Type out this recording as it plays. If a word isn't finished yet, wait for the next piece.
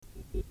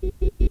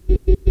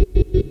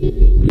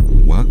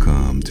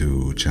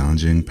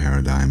Challenging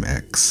Paradigm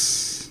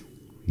X.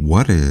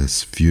 What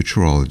is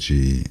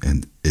futurology,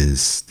 and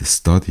is the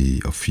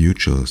study of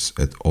futures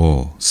at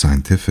all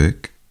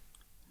scientific?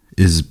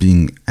 Is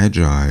being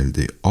agile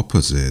the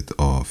opposite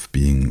of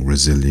being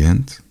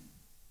resilient?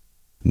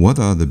 What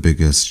are the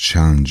biggest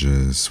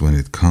challenges when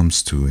it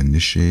comes to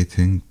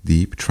initiating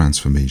deep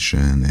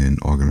transformation in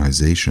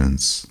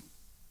organizations?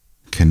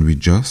 Can we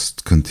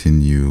just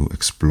continue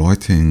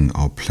exploiting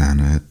our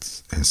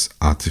planet as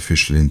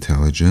artificial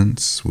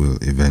intelligence will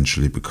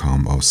eventually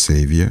become our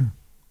savior?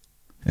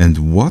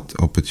 And what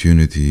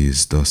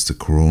opportunities does the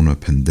corona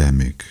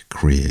pandemic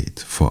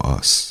create for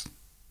us?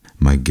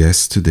 My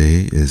guest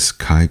today is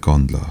Kai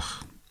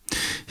Gondlach.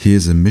 He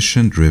is a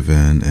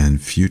mission-driven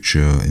and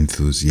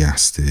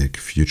future-enthusiastic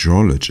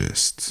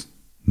futurologist.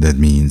 That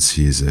means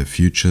he is a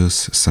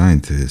futures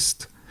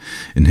scientist,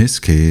 in his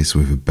case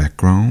with a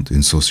background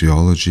in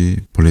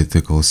sociology,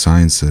 political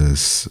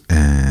sciences,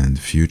 and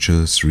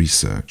futures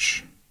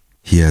research.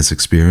 He has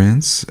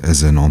experience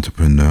as an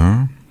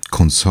entrepreneur,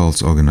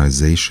 consults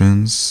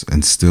organizations,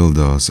 and still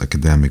does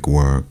academic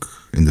work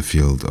in the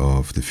field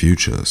of the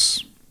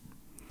futures.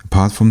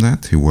 Apart from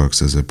that, he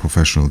works as a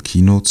professional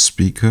keynote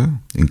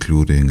speaker,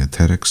 including a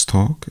TEDx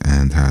talk,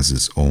 and has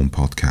his own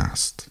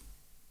podcast.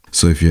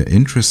 So if you're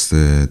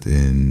interested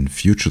in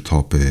future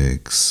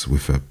topics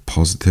with a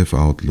positive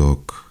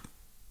outlook,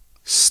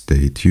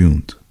 stay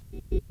tuned.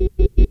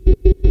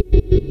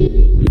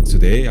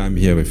 Today I'm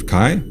here with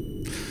Kai.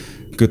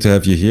 Good to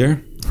have you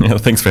here. Yeah,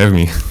 thanks for having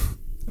me.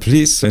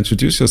 Please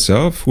introduce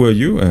yourself. Who are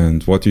you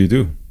and what do you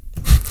do?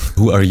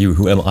 Who are you?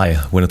 Who am I?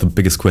 One of the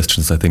biggest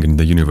questions, I think, in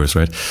the universe,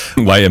 right?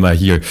 Why am I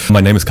here?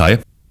 My name is Kai.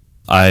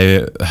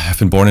 I have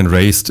been born and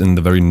raised in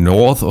the very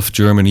north of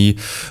Germany,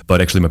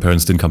 but actually my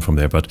parents didn't come from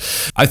there. But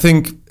I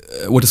think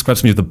what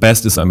describes me the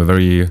best is I'm a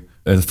very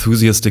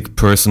enthusiastic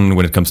person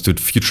when it comes to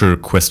future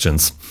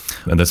questions.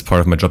 And that's part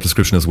of my job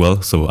description as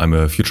well. So I'm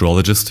a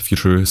futurologist,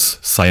 futures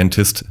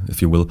scientist,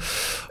 if you will.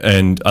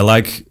 And I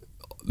like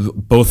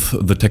both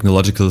the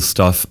technological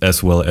stuff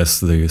as well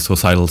as the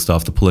societal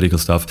stuff, the political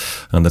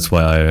stuff. And that's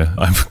why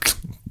I'm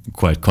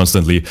quite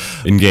constantly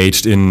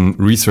engaged in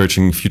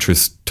researching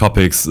futurist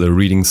topics,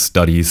 reading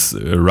studies,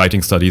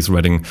 writing studies,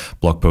 writing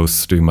blog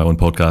posts, doing my own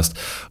podcast.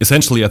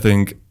 Essentially, I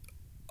think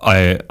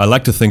I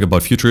like to think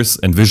about futures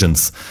and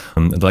visions.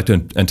 I'd like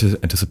to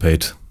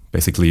anticipate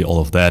basically all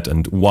of that,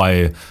 and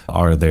why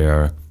are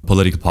there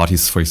political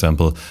parties, for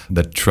example,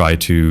 that try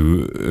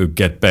to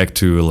get back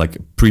to like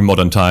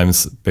pre-modern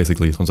times,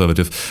 basically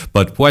conservative,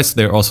 but why is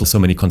there also so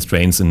many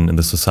constraints in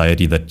the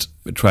society that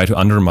try to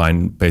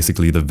undermine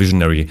basically the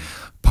visionary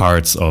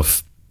parts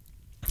of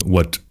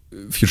what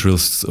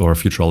futurists or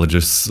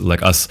futurologists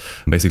like us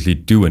basically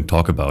do and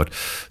talk about.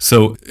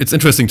 So it's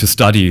interesting to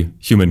study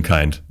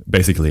humankind,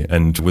 basically,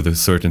 and with a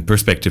certain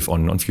perspective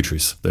on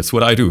futures. That's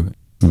what I do.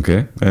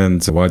 Okay,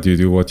 and why do you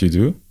do what you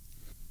do?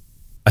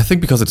 I think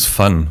because it's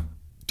fun,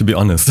 to be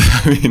honest.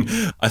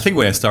 I think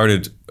when I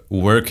started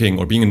working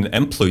or being an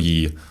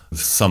employee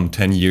some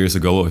 10 years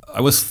ago,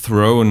 I was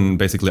thrown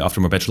basically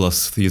after my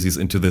bachelor's thesis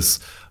into this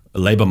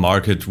labor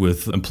market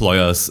with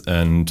employers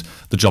and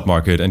the job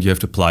market, and you have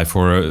to apply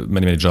for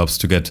many jobs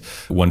to get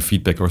one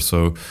feedback or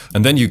so.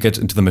 And then you get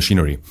into the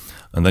machinery.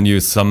 And then you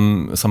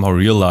somehow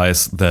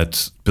realize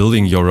that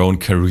building your own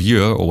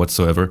career or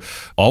whatsoever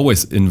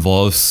always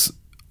involves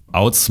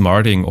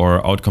outsmarting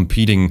or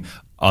outcompeting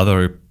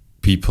other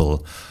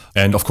people.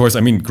 And of course,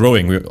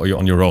 growing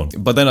on your own.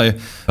 But then I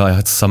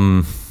had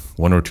some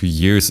 1 or 2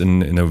 years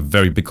in a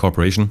very big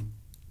corporation,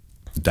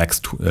 DAX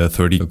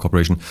 30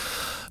 corporation.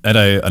 And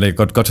I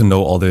got to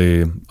know all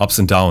the ups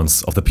and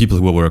downs of the people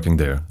who were working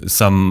there.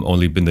 Some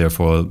only been there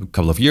for a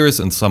couple of years,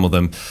 and some of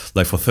them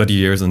like for 30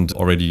 years and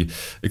already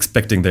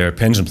expecting their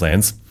pension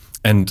plans.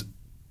 And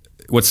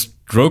what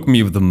struck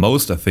me the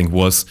most, I think,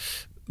 was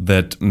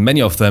that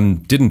many of them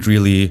didn't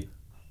really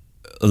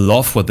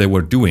love what they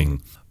were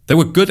doing. They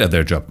were good at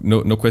their job,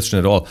 no question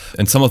at all.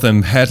 And some of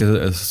them had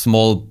a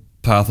small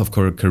path of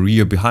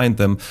career behind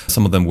them.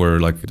 Some of them were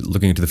like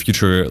looking into the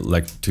future,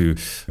 like to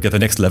get the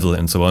next level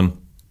and so on.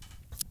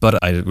 But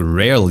I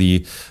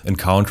rarely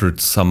encountered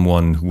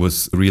someone who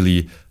was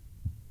really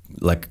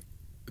like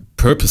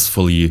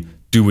purposefully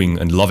doing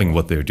and loving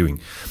what they're doing.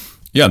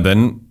 Yeah, and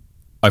then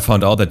I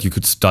found out that you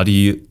could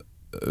study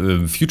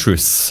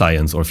futures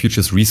science or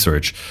futures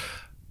research.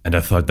 And I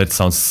thought that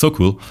sounds so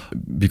cool,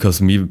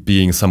 because me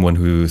being someone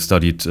who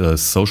studied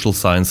social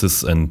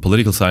sciences and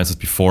political sciences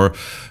before,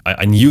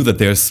 I knew that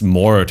there's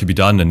more to be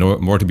done and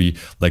more to be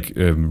like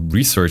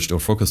researched or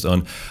focused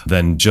on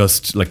than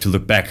just like to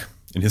look back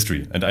in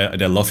history. And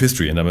I love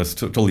history, and I'm a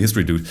totally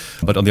history dude.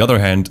 But on the other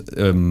hand,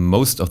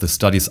 most of the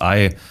studies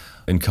I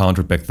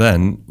encountered back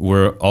then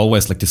were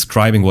always like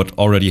describing what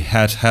already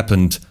had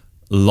happened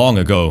long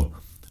ago,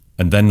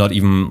 and then not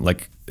even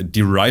like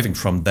deriving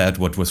from that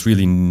what was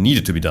really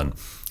needed to be done.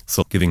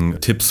 So giving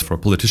tips for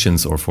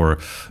politicians or for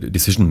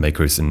decision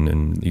makers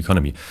in the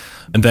economy.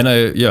 And then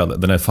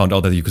I found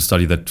out that you could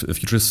study that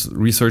futures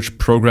research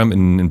program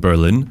in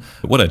Berlin,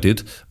 what I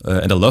did.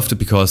 And I loved it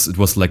because it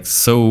was like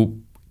so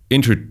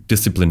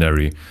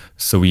interdisciplinary.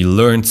 So we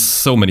learned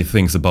so many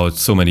things about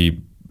so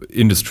many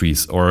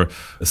industries or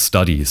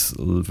studies,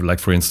 like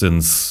for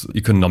instance,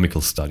 economical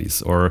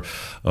studies or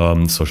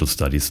social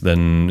studies,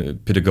 then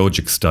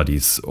pedagogic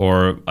studies,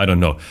 or I don't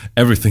know,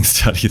 everything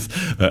studies,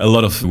 a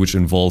lot of which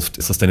involved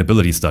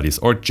sustainability studies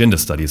or gender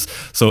studies.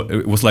 So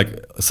it was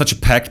like such a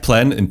packed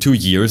plan in 2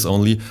 years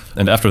only.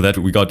 And after that,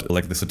 we got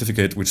like the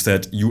certificate which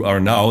said, you are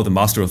now the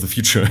master of the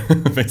future,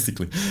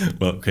 basically.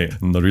 Well, okay,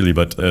 not really,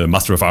 but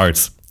master of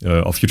arts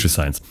of future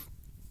science.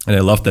 And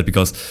I loved that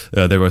because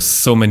there were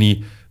so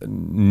many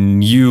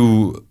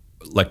new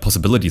like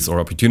possibilities or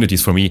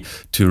opportunities for me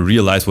to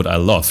realize what I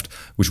loved,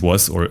 which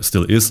was or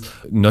still is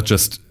not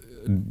just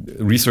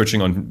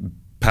researching on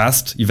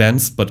past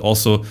events, but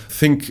also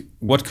think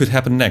what could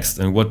happen next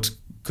and what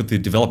could the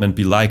development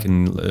be like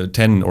in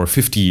 10 or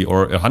 50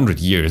 or 100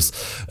 years,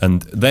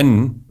 and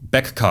then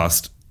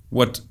backcast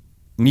what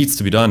needs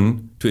to be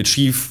done to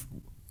achieve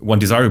one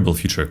desirable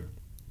future.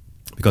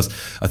 Because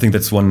I think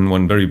that's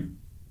one very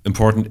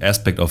important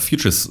aspect of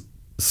futures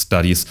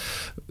studies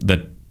that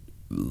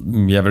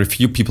very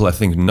few people I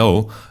think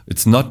know.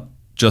 It's not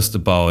just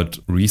about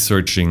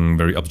researching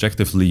very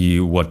objectively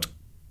what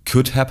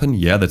could happen.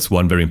 Yeah, that's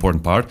one very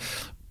important part.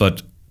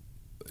 But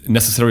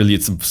necessarily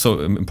it's so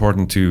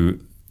important to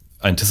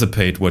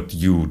anticipate what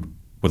you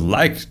would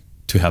like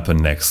to happen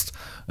next.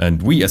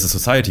 And we as a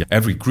society,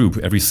 every group,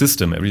 every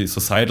system, every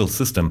societal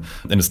system,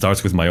 and it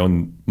starts with my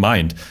own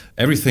mind,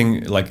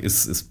 everything like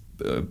is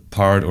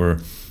part or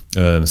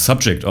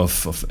subject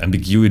of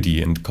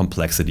ambiguity and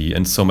complexity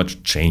and so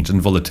much change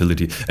and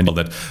volatility and all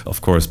that,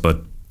 of course.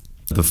 But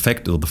the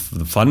fact,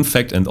 the fun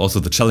fact and also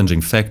the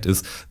challenging fact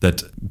is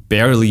that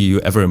barely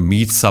you ever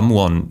meet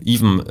someone,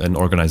 even an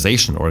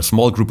organization or a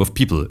small group of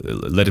people,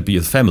 let it be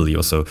a family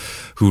or so,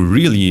 who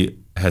really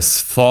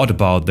has thought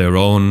about their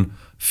own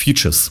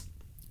futures.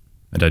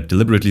 And I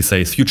deliberately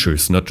say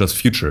futures, not just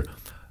future.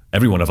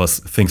 Every one of us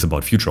thinks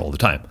about future all the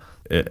time.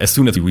 As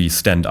soon as we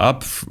stand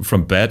up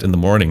from bed in the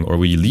morning, or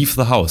we leave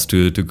the house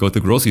to go to the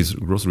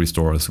grocery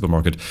store or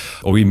supermarket,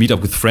 or we meet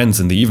up with friends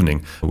in the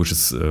evening, which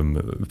is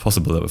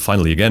possible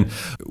finally again,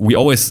 we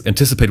always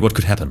anticipate what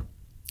could happen.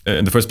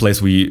 In the first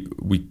place, we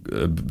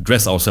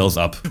dress ourselves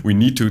up. We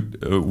need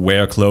to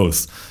wear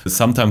clothes.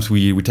 Sometimes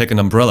we take an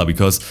umbrella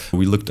because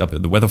we looked up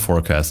at the weather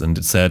forecast and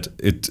it said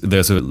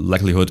there's a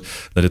likelihood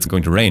that it's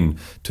going to rain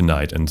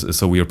tonight, and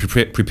so we are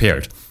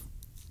prepared.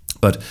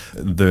 But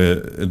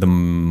the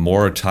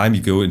more time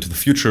you go into the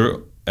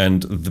future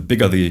and the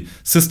bigger the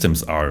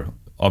systems are,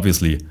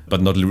 obviously,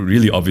 but not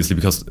really obviously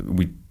because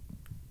we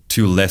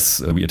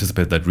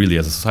anticipate that really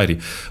as a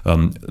society,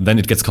 then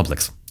it gets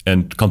complex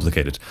and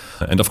complicated.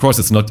 And of course,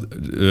 it's not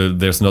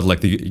there's not like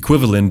the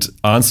equivalent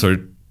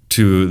answer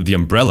to the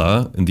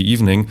umbrella in the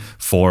evening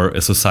for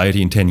a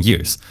society in 10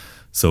 years.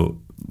 So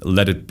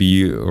let it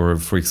be, or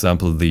for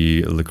example,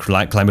 the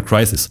climate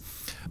crisis.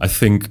 I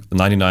think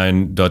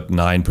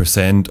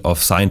 99.9% of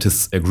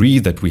scientists agree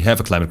that we have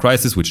a climate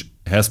crisis, which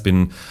has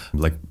been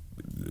like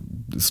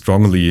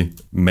strongly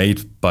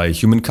made by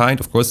humankind.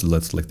 Of course,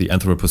 that's like the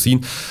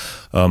Anthropocene.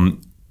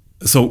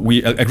 So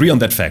we agree on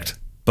that fact,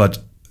 but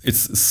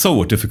it's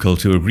so difficult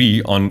to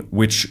agree on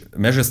which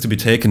measures to be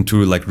taken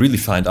to like really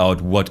find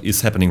out what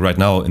is happening right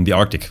now in the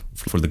Arctic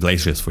for the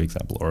glaciers, for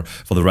example, or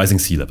for the rising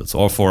sea levels,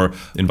 or for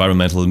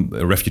environmental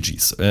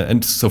refugees,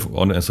 and so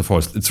on and so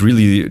forth. It's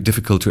really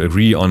difficult to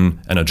agree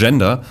on an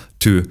agenda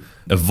to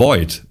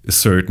avoid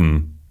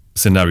certain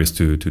scenarios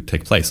to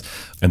take place,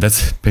 and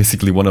that's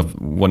basically one of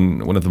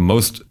the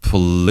most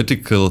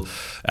political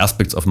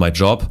aspects of my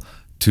job,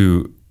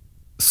 to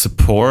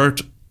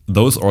support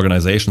those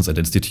organizations and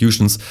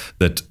institutions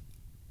that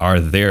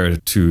are there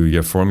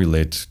to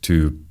formulate,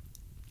 to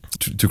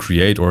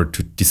create or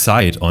to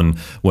decide on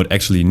what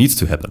actually needs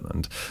to happen.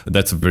 And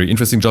that's a very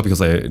interesting job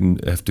because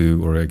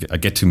I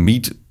get to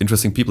meet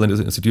interesting people in these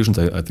institutions.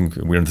 I think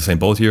we're in the same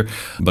boat here.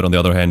 But on the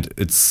other hand,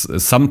 it's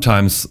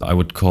sometimes I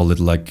would call it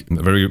like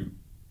a very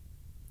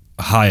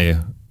high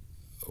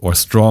or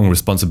strong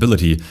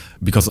responsibility,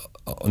 because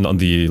on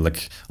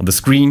the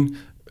screen,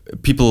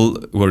 people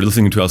who are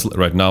listening to us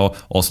right now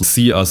also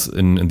see us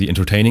in the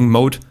entertaining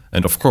mode.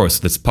 And of course,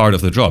 that's part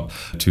of the job,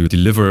 to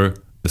deliver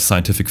the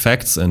scientific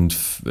facts and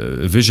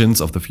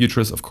visions of the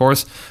futures, of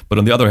course. But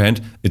on the other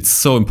hand, it's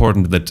so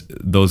important that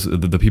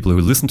the people who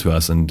listen to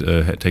us and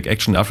take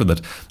action after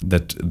that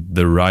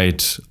the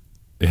right,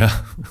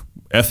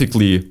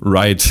 ethically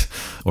right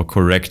or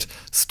correct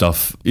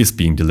stuff is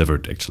being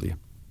delivered, actually.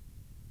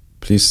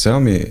 Please tell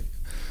me,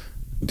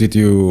 did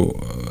you,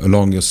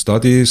 along your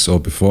studies or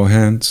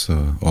beforehand,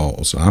 or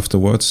also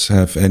afterwards,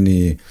 have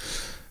any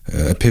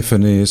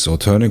epiphanies or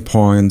turning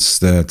points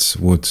that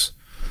would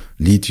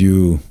lead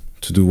you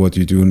to do what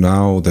you do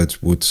now,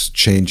 that would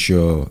change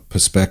your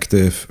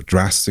perspective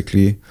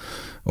drastically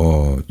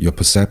or your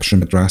perception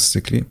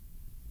drastically?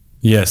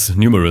 Yes,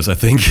 numerous, I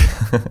think.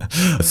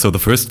 So the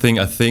first thing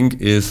I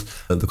think is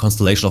the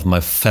constellation of my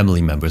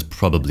family members,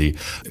 probably.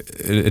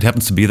 It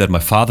happens to be that my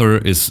father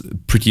is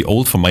pretty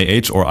old for my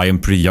age, or I am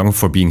pretty young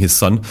for being his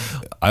son.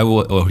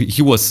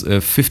 He was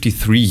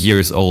 53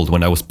 years old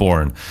when I was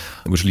born,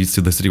 which leads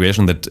to the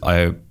situation that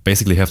I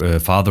basically have a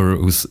father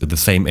who's the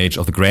same age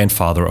of the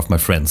grandfather of my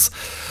friends.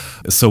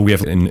 So we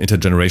have an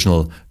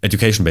intergenerational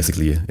education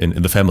basically in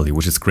the family,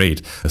 which is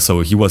great. So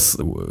he was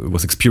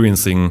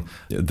experiencing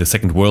the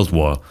Second World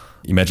War.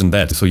 Imagine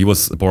that. So he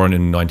was born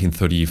in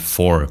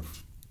 1934.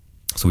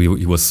 So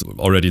he was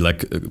already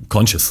like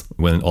conscious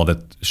when all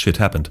that shit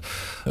happened.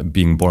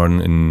 Being born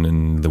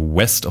in the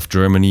west of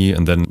Germany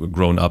and then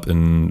grown up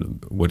in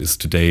what is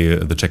today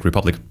the Czech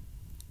Republic,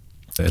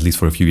 at least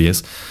for a few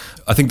years.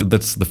 I think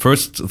that's the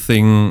first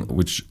thing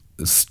which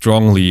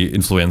strongly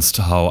influenced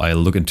how I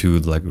look into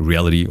like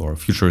reality or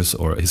futures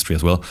or history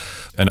as well.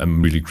 And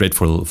I'm really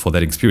grateful for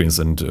that experience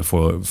and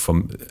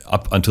from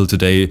up until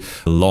today,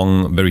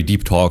 long, very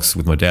deep talks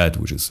with my dad,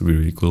 which is really,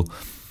 really cool.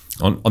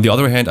 On the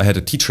other hand, I had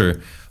a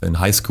teacher in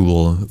high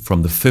school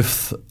from the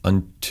 5th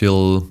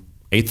until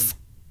 8th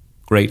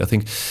grade, I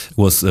think,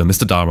 was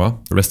Mr. Dharma.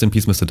 Rest in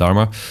peace, Mr.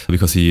 Dharma,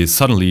 because he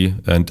suddenly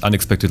and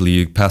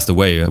unexpectedly passed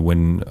away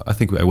when I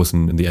think I was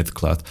in the 8th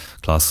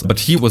class. But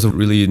he was a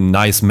really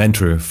nice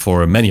mentor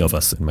for many of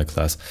us in my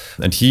class.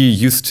 And he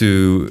used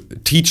to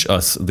teach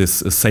us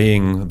this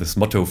saying, this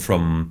motto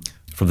from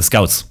the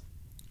Scouts,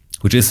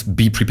 which is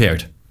be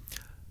prepared.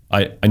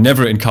 I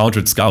never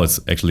encountered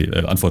Scouts, actually,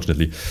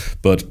 unfortunately.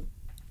 But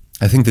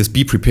I think this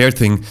be prepared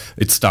thing,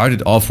 it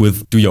started off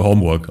with do your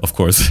homework, of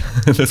course.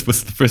 This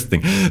was the first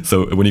thing.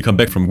 So when you come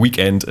back from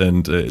weekend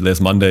and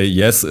there's Monday,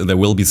 yes, there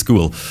will be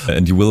school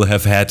and you will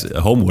have had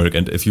homework.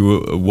 And if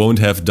you won't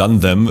have done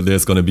them,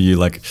 there's going to be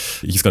like,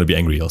 he's going to be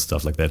angry or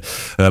stuff like that.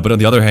 But on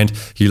the other hand,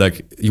 he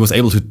was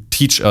able to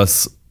teach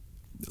us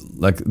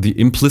like the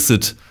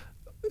implicit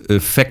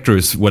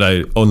factors, what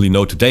I only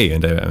know today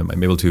and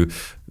I'm able to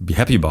be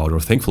happy about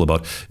or thankful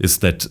about, is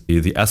that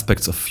the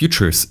aspects of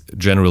futures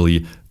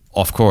generally,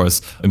 of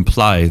course,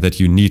 imply that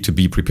you need to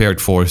be prepared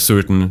for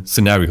certain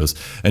scenarios.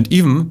 And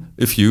even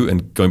if you,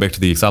 and going back to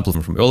the example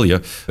from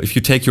earlier, if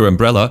you take your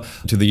umbrella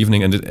to the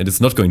evening and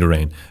it's not going to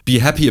rain, be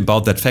happy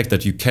about that fact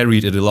that you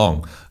carried it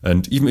along.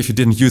 And even if you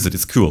didn't use it,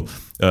 it's cool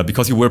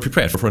because you were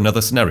prepared for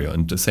another scenario.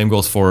 And the same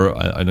goes for,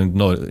 I don't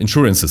know,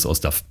 insurances or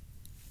stuff.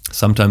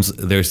 Sometimes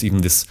there's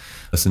even this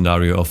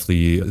scenario of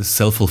the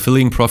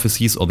self-fulfilling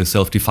prophecies or the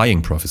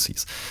self-defying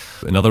prophecies.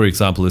 Another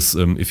example is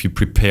if you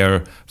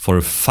prepare for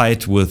a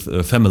fight with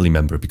a family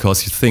member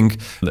because you think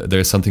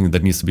there's something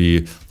that needs to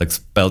be like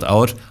spelled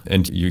out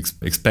and you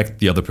expect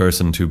the other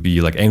person to be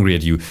like angry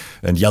at you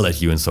and yell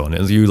at you and so on.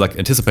 And you like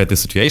anticipate the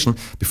situation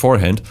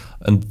beforehand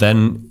and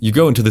then you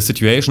go into the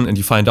situation and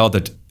you find out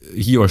that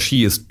he or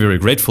she is very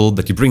grateful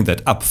that you bring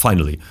that up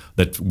finally,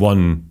 that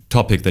one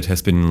topic that has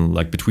been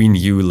like between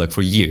you like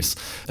for years.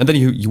 And then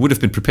you would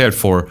have been prepared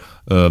for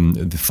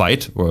the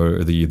fight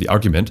or the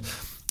argument.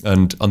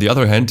 And on the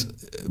other hand,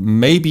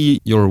 maybe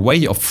your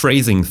way of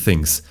phrasing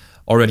things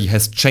already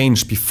has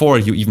changed before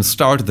you even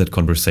started that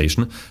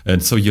conversation.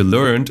 And so you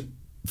learned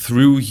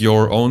through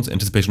your own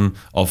anticipation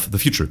of the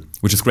future,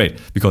 which is great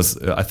because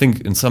I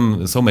think in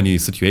so many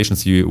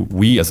situations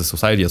we as a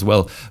society as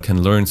well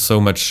can learn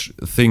so much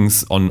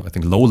things on I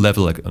think low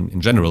level like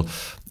in general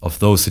of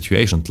those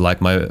situations.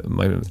 Like my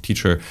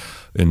teacher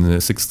in the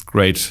 6th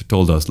grade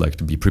told us like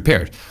to be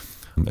prepared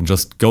and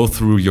just go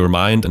through your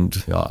mind and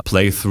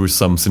play through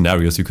some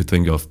scenarios you could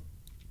think of.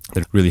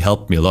 That really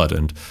helped me a lot,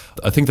 and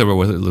I think there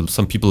were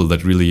some people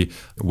that really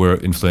were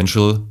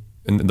influential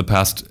in the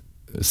past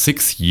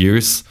 6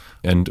 years.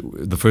 And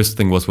the first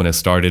thing was when I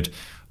started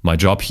my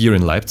job here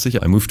in Leipzig.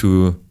 I moved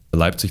to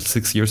Leipzig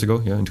 6 years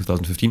ago, in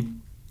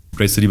 2015.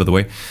 Great city, by the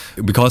way.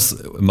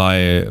 Because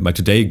my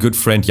today good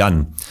friend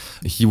Jan,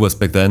 he was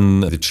back then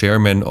the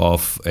chairman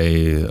of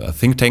a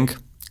think tank,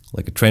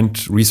 like a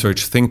trend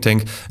research think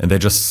tank, and they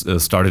just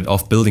started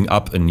off building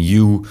up a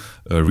new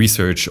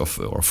research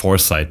or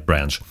foresight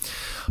branch.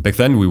 Back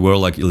then we were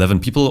like 11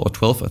 people or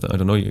 12, I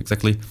don't know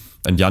exactly.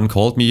 And Jan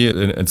called me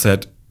and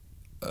said,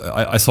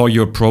 I saw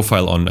your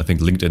profile on, I think,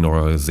 LinkedIn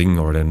or Zing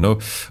or I don't know,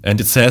 and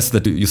it says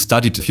that you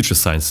studied future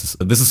sciences.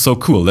 This is so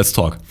cool, let's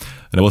talk.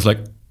 And I was like,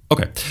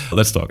 okay,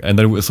 let's talk. And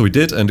then so we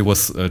did, and it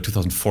was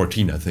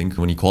 2014, I think,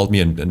 when he called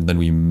me, and then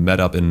we met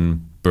up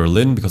in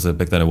Berlin, because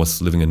back then I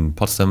was living in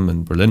Potsdam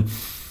in Berlin.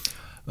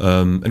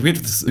 And we had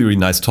this really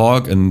nice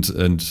talk and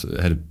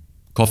had a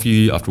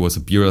coffee, afterwards a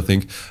beer, I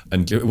think,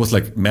 and it was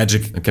like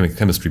magic and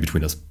chemistry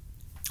between us.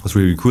 It was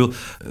really cool.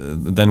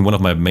 Then one of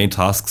my main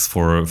tasks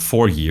for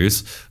 4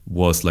 years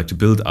was like to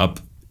build up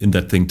in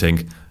that think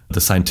tank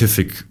the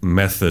scientific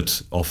method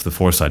of the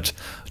foresight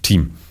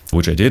team,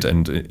 which I did.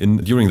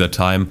 And during that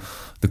time,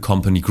 the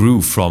company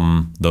grew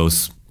from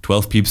those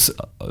 12 peeps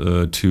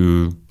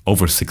to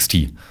over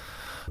 60,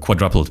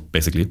 quadrupled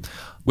basically,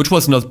 which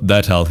was not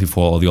that healthy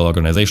for the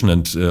organization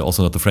and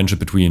also not the friendship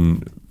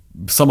between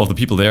some of the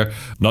people there,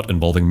 not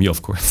involving me,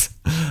 of course.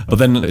 But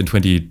then in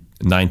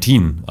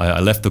 2019, I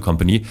left the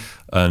company,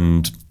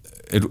 and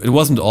it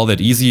wasn't all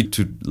that easy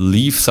to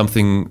leave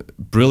something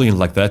brilliant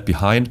like that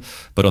behind.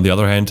 But on the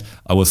other hand,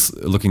 I was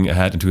looking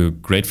ahead into a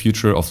great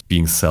future of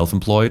being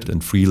self-employed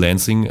and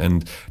freelancing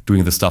and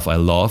doing the stuff I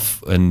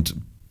love and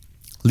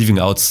leaving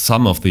out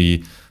some of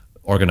the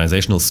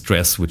organizational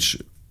stress which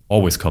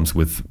always comes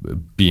with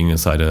being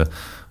inside a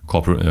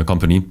corporate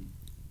company.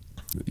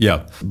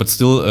 Yeah, but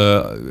still,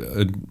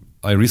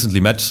 I recently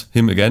met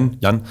him again,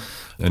 Jan,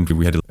 and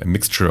we had a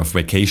mixture of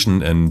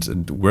vacation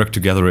and work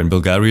together in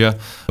Bulgaria,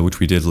 which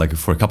we did like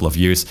for a couple of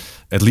years,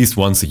 at least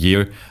once a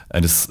year.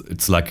 And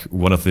it's like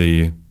one of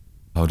the,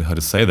 how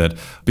to say that,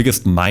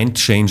 biggest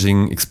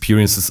mind-changing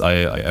experiences I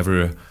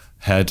ever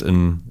had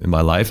in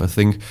my life, I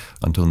think.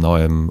 Until now,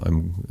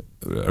 I'm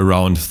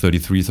around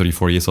 33,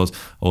 34 years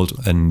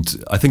old.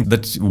 And I think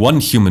that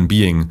one human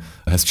being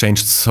has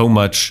changed so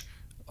much.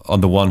 On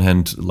the one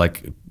hand,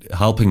 like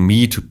helping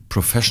me to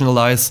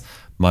professionalize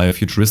my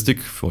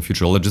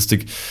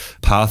futurologistic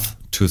path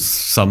to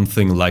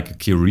something like a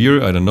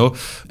career, I don't know.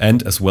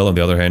 And as well, on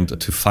the other hand,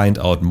 to find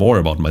out more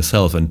about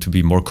myself and to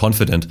be more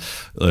confident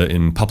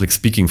in public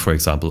speaking, for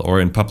example, or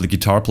in public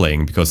guitar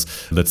playing, because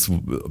that's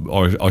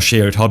our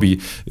shared hobby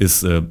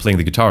is playing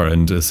the guitar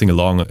and sing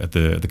along at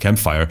the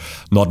campfire.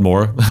 Not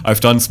more.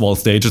 I've done small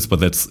stages, but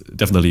that's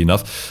definitely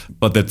enough.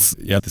 But that's,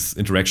 this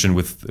interaction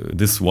with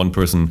this one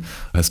person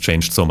has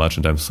changed so much,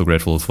 and I'm so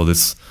grateful for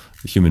this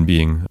human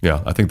being.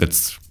 Yeah, I think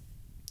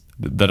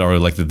that are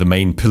like the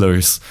main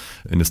pillars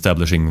in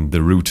establishing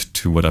the route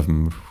to what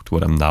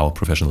I'm now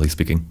professionally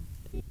speaking.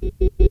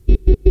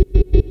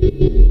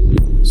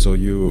 So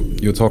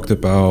you talked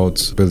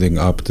about building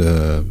up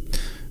the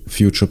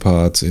future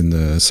parts in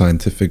a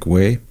scientific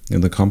way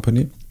in the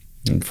company.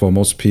 And for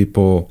most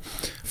people,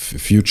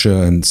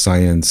 future and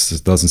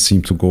science doesn't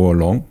seem to go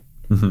along.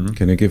 Mm-hmm.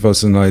 Can you give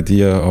us an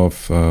idea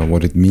of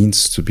what it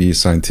means to be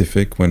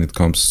scientific when it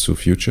comes to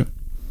future?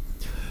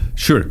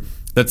 Sure.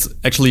 That's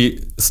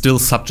actually still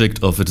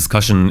subject of a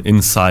discussion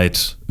inside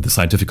the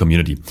scientific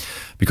community,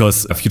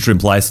 because a future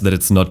implies that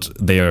it's not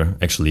there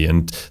actually.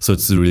 And so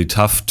it's really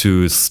tough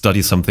to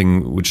study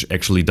something which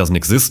actually doesn't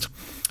exist.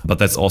 But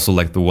that's also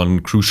like the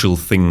one crucial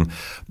thing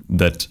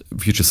that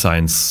future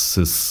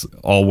sciences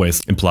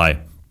always imply.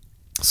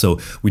 So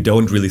we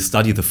don't really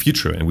study the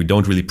future, and we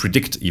don't really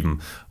predict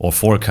even or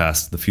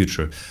forecast the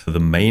future. The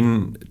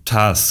main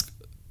task,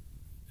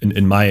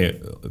 in my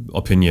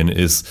opinion,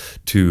 is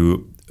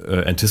to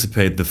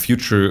anticipate the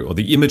future or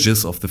the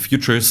images of the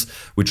futures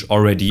which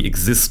already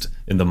exist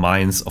in the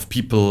minds of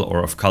people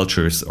or of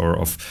cultures or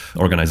of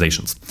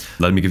organizations.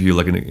 Let me give you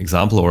like an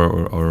example,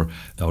 or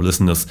our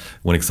listeners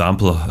one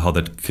example how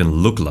that can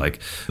look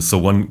like. So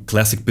one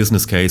classic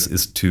business case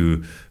is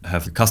to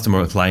have a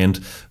customer, a client,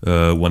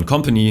 one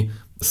company,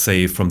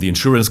 say from the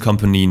insurance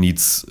company,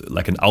 needs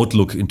like an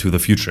outlook into the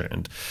future.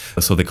 And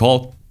so they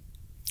call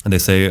and they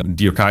say,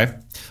 "Dear Kai,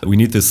 we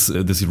need this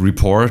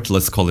report,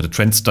 let's call it a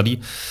trend study.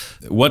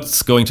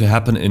 What's going to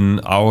happen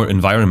in our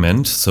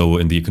environment, so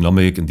in the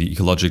economic, in the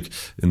ecologic,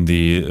 in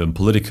the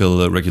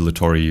political,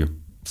 regulatory,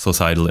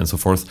 societal, and so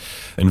forth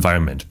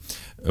environment?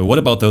 What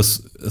about those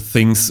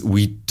things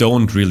we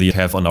don't really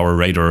have on our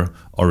radar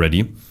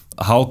already?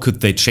 How could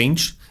they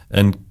change?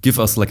 And give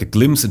us like a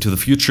glimpse into the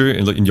future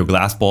in your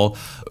glass ball,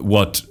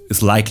 what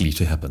is likely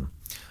to happen.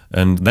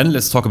 And then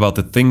let's talk about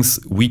the things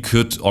we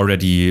could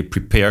already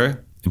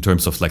prepare in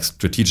terms of like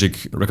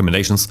strategic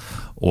recommendations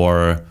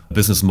or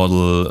business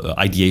model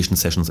ideation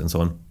sessions and so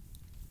on."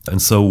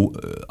 And so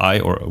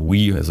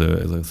we as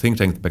a think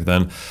tank back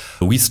then,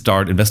 we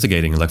start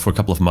investigating like for a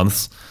couple of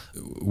months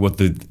what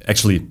the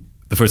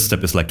first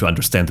step is like to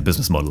understand the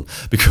business model,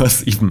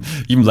 because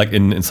even like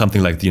in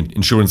something like the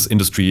insurance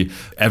industry,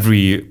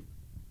 every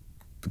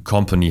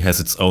company has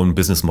its own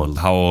business model.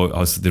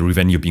 How's the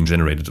revenue being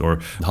generated, or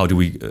how do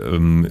we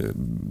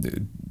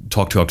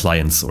talk to our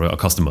clients or our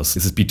customers?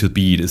 Is it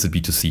B2B? Is it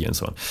B2C, and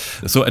so on?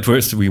 So at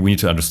first we need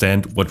to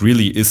understand what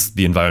really is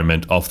the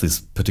environment of this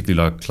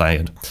particular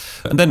client,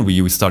 and then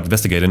we start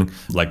investigating,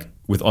 like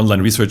with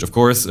online research. Of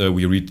course,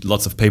 we read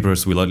lots of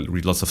papers, we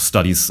read lots of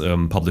studies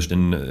published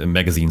in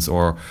magazines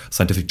or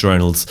scientific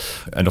journals,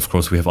 and of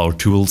course we have our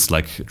tools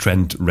like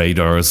trend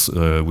radars,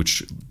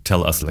 which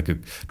tell us, like a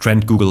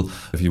trend Google,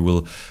 if you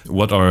will,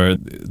 what are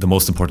the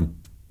most important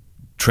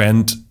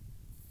trend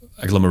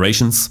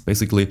agglomerations,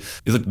 basically.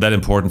 Is it that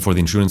important for the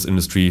insurance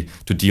industry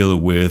to deal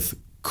with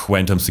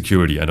quantum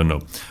security, I don't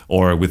know,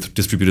 or with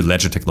distributed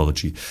ledger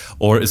technology?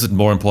 Or is it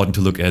more important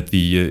to look at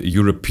the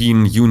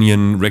European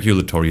Union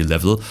regulatory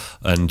level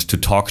and to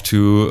talk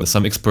to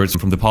some experts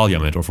from the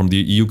Parliament or from the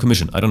EU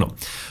Commission? I don't know.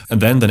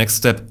 And then the next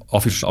step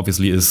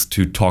obviously is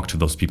to talk to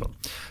those people.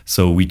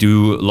 So we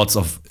do lots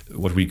of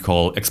what we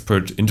call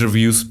expert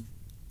interviews.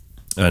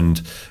 And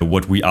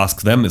what we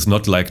ask them is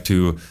not like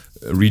to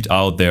read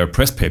out their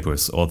press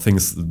papers or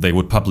things they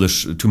would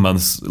publish 2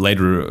 months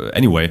later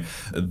anyway.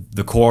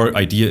 The core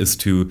idea is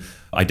to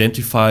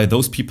identify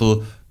those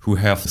people who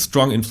have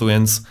strong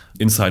influence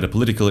inside a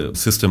political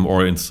system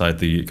or inside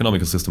the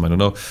economical system, I don't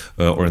know,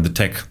 or in the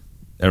tech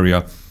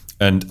area,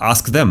 and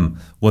ask them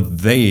what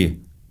they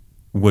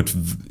would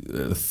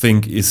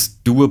think is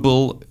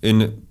doable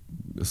in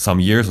some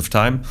years of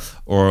time,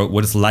 or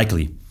what is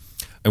likely.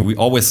 And we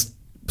always,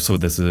 so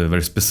there's a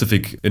very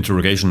specific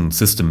interrogation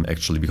system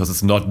actually, because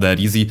it's not that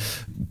easy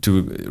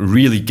to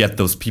really get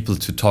those people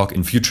to talk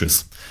in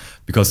futures.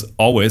 Because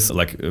always,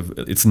 like,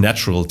 it's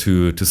natural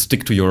to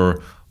stick to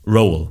your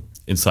role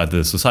inside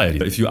the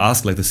society. If you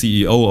ask like the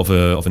CEO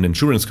of an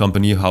insurance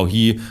company how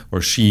he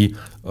or she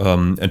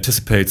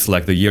anticipates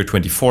like the year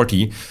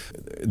 2040,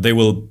 they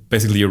will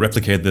basically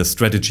replicate the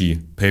strategy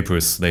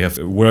papers they have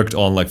worked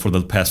on like for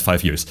the past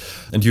 5 years.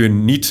 And you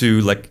need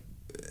to like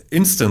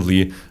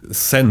instantly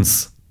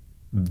sense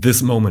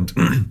this moment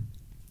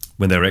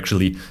when they're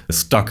actually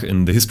stuck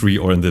in the history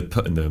or in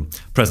the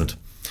present,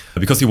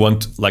 because you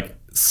want like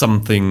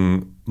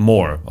something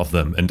more of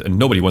them, and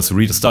nobody wants to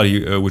read a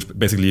study which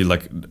basically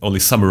like only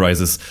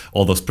summarizes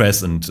all those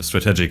press and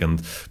strategic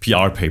and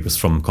PR papers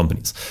from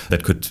companies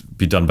that could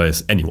be done by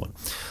anyone.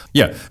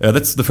 Yeah,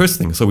 that's the first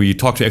thing. So we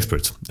talk to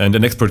experts, and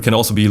an expert can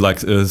also be like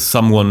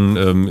someone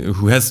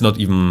who has not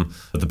even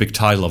the big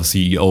title of a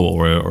CEO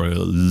or a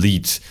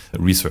lead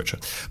researcher.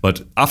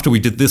 But after we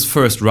did this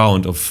first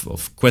round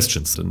of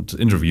questions and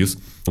interviews,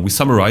 we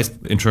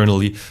summarized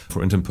internally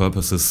for intern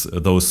purposes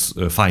those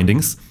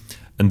findings.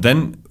 And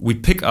then we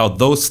pick out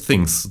those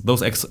things,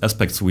 those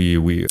aspects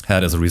we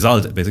had as a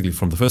result, basically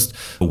from the first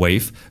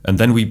wave, and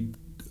then we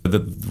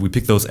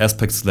pick those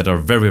aspects that are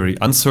very, very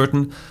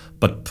uncertain,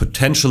 but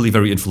potentially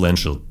very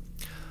influential.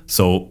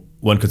 So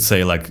one could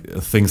say like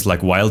things like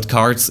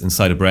wildcards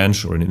inside a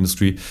branch or an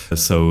industry.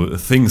 So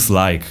things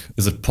like,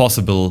 is it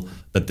possible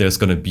that there's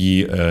going to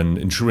be an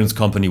insurance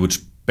company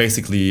which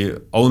basically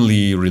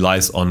only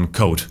relies on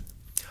code?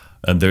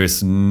 And there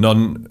is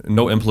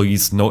no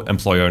employees, no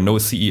employer, no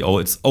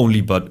CEO. It's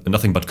only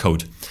nothing but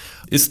code.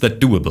 Is that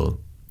doable?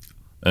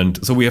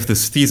 And so we have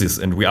this thesis,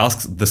 and we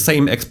ask the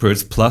same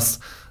experts plus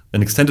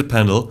an extended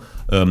panel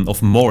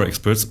of more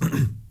experts.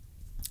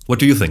 What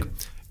do you think?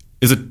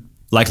 Is it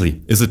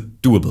likely? Is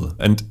it doable?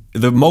 And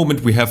the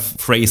moment we have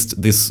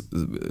phrased this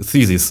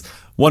thesis,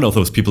 one of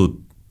those people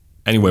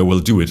anyway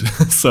will do it.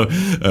 So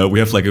we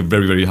have like a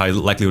very, very high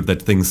likelihood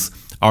that things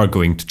are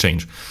going to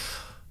change.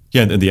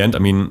 Yeah, and in the end, I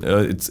mean,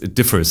 it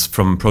differs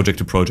from project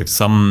to project.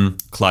 Some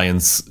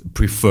clients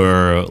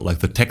prefer like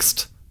the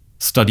text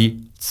study.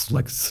 It's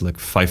like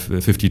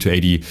 50 to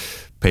 80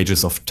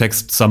 pages of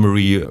text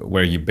summary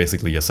where you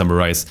basically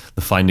summarize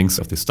the findings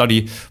of the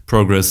study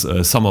progress.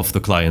 Some of the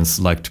clients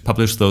like to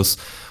publish those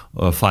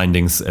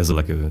findings as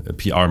a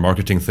PR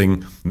marketing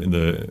thing in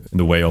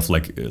the way of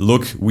like,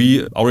 look,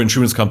 our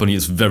insurance company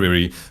is very,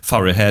 very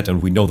far ahead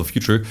and we know the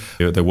future.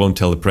 They won't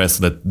tell the press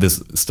that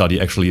this study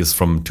actually is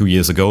from 2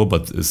 years ago,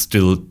 but is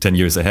still 10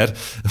 years ahead.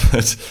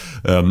 But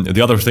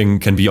the other thing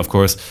can be, of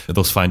course,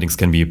 those findings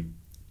can be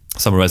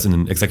summarized in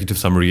an executive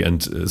summary,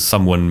 and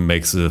someone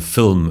makes a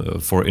film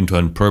for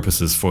intern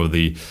purposes for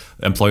the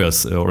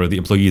employers or the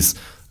employees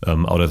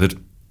out of it.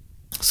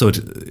 So it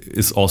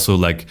is also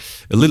like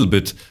a little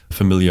bit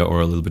familiar or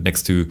a little bit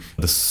next to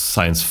the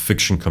science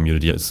fiction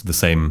community. It's the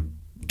same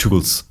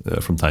tools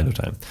from time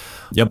to time.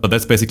 Yeah, but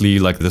that's basically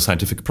like the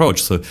scientific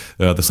approach. So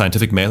the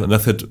scientific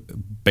method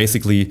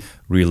basically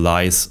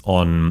relies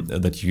on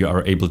that you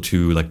are able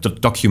to like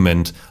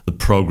document the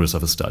progress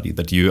of a study,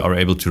 that you are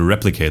able to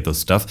replicate those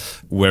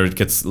stuff, where it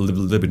gets a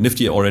little bit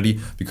nifty already,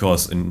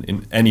 because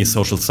in any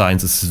social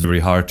science it's very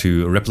hard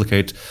to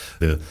replicate.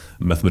 The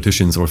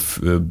mathematicians or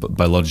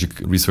biologic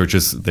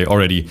researchers, they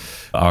already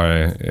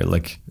are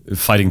like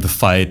fighting the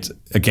fight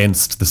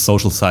against the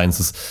social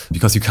sciences,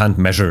 because you can't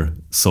measure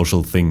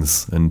social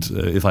things. And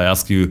if I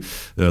ask you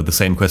the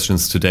same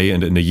questions today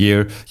and in a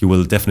year, you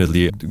will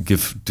definitely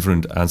give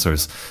different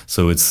answers.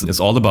 So it's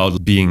all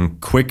about being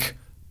quick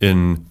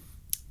in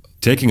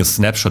taking a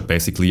snapshot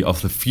basically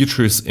of the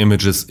future's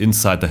images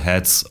inside the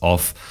heads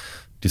of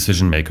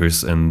decision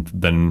makers, and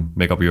then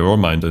make up your own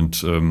mind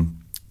and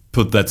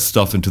put that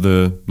stuff into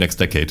the next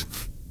decade.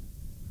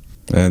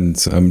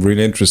 And I'm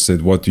really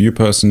interested, what do you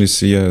personally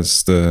see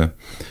as the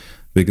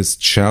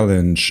biggest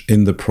challenge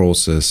in the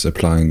process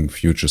applying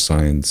future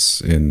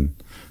science in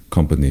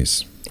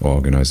companies or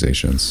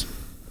organizations?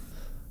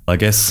 I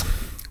guess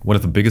one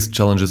of the biggest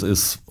challenges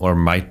is, or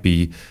might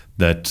be,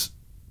 that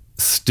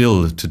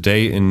still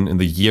today in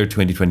the year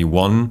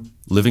 2021,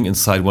 living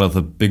inside one of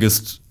the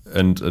biggest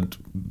and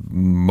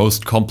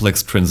most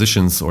complex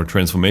transitions or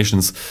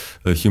transformations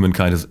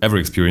humankind has ever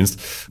experienced,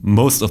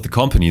 most of the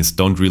companies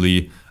don't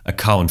really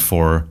account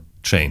for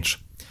change.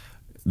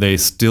 They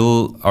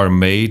still are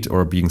made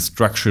or being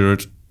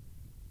structured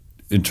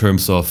in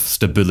terms of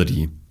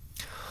stability.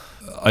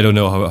 I don't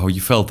know how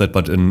you felt that,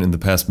 but in the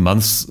past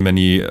months,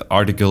 many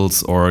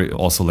articles or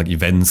also like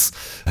events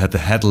had the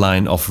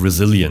headline of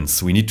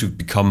resilience. We need to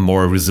become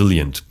more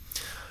resilient,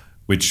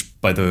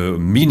 which by the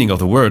meaning of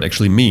the word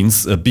actually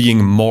means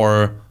being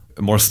more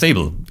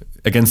stable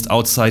against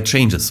outside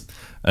changes.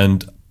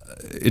 And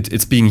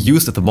it's being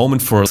used at the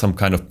moment for some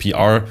kind of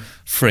PR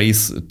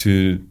phrase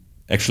to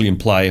actually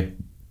imply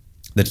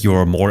that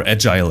you're more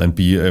agile and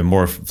be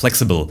more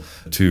flexible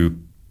to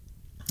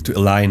to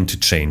align to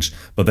change.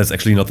 But that's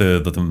actually not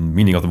the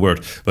meaning of the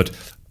word. But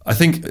I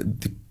think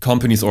the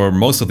companies or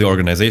most of the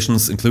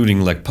organizations,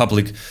 including like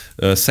public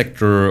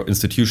sector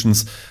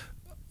institutions,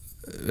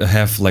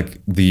 have like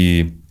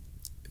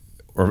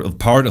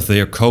part of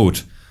their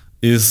code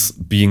is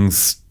being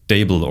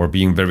stable or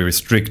being very, very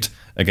strict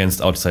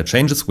against outside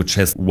changes, which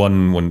has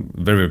one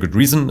very good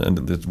reason,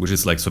 which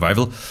is like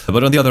survival.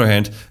 But on the other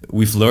hand,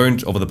 we've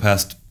learned over the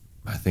past,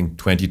 I think,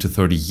 20 to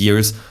 30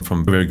 years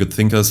from very good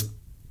thinkers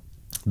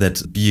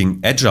that being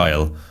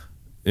agile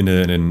in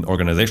an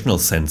organizational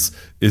sense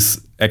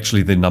is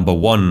actually the number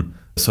one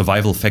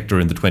survival factor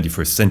in the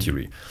 21st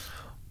century.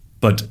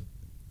 But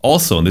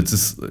also, and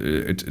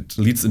it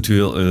leads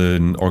into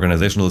an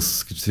organizational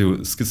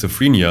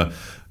schizophrenia,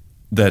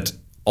 that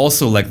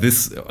also like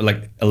this,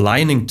 like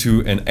aligning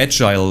to an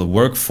agile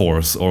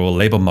workforce or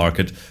labor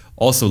market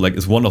also like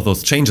is one of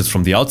those changes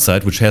from the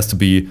outside, which has to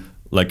be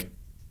like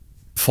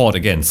fought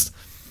against.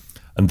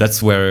 And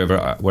that's where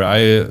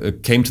I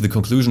came to the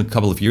conclusion a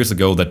couple of years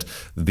ago that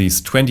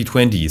these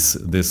 2020s,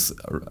 this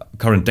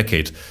current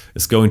decade,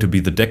 is going to be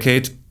the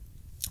decade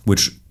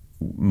which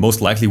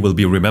most likely will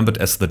be remembered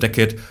as the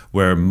decade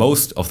where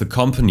most of the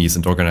companies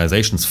and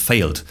organizations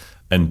failed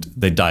and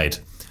they died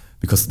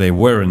because they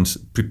weren't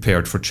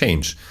prepared for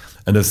change.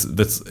 And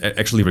that's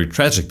actually very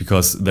tragic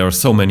because there are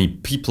so many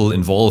people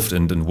involved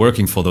and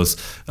working for those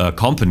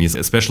companies,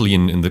 especially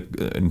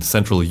in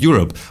Central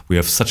Europe. We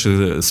have such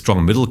a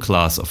strong middle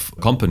class of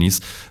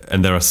companies,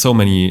 and there are so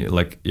many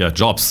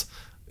jobs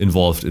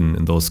involved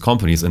in those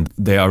companies, and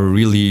they are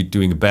really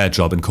doing a bad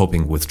job in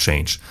coping with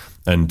change.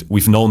 And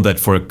we've known that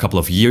for a couple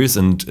of years,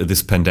 and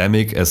this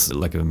pandemic as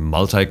like a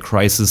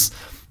multi-crisis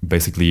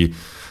basically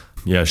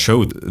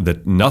showed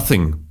that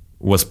nothing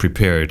was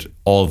prepared,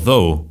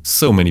 although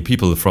so many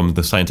people from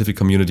the scientific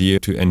community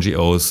to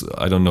NGOs,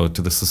 I don't know,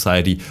 to the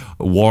society,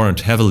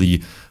 warned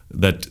heavily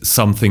that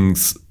some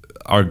things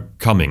are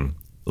coming,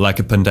 like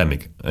a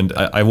pandemic. And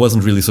I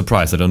wasn't really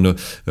surprised. I don't know,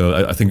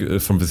 I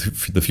think from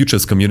the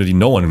futures community,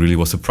 no one really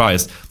was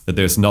surprised that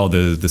there's now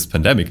this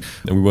pandemic.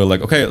 And we were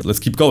like, okay, let's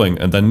keep going.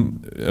 And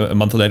then a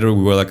month later,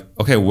 we were like,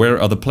 okay, where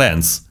are the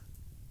plans?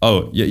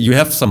 Oh, you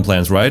have some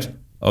plans, right?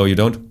 Oh, you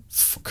don't?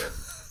 Fuck.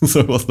 So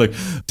it was like,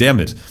 damn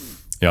it.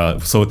 Yeah,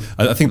 so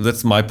I think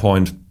that's my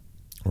point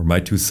or my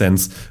 2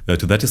 cents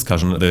to that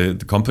discussion.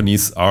 The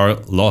companies are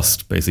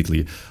lost,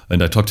 basically.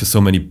 And I talked to so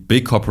many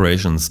big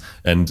corporations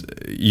and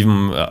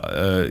even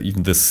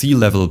the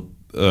C-level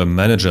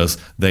managers,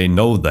 they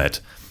know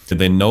that.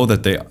 They know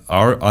that they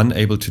are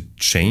unable to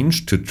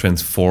change, to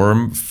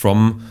transform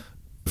from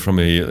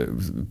a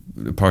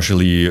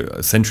partially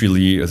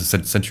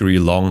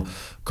century-long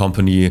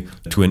company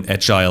to an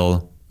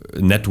agile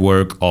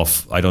network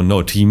of, I don't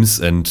know, teams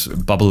and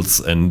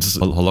bubbles and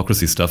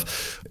holacracy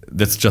stuff.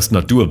 That's just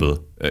not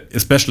doable,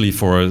 especially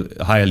for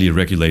highly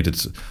regulated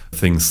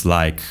things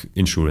like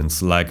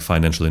insurance, like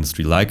financial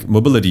industry, like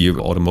mobility,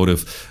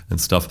 automotive and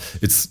stuff.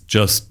 It's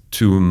just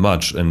too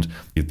much. And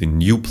the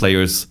new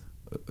players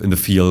in the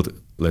field,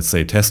 let's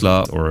say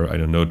Tesla or, I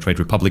don't know, Trade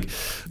Republic,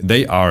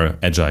 they are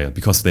agile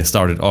because they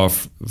started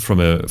off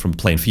from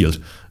plain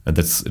field. And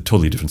that's a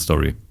totally different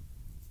story.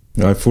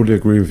 I fully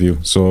agree with you.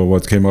 So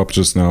what came up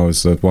just now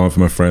is that one of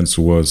my friends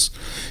who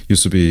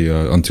used to be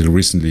until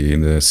recently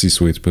in a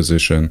C-suite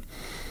position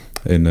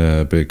in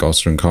a big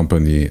Austrian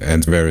company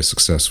and very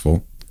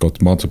successful,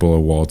 got multiple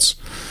awards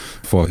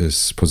for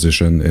his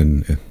position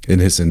in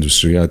his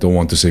industry. I don't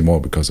want to say more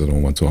because I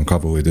don't want to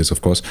uncover who it is, of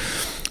course.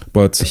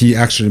 But he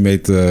actually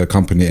made the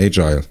company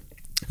agile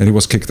and he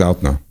was kicked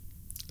out now.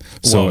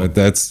 So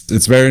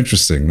it's very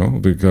interesting, no?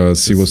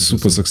 Because he was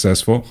super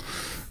successful.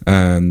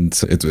 And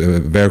it's a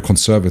very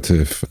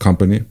conservative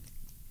company.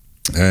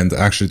 And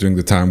actually during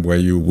the time where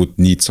you would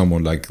need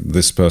someone like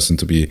this person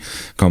to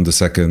become the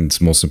second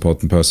most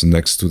important person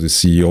next to the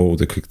CEO,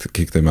 they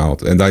kick them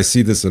out. And I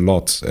see this a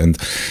lot. And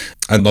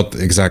not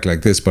exactly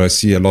like this, but I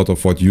see a lot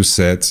of what you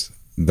said,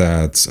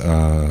 that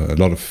a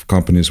lot of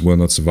companies will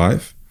not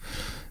survive.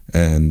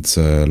 And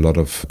a lot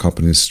of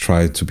companies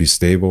try to be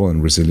stable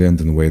and resilient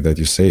in the way that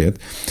you say it.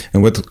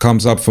 And what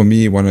comes up for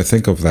me when I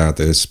think of that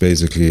is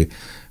basically,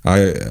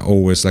 I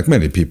always, like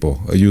many people,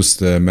 use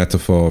the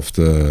metaphor of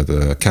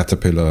the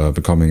caterpillar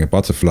becoming a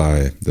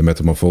butterfly, the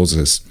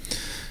metamorphosis.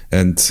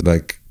 And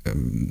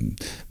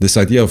this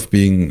idea of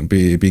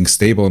being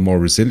stable and more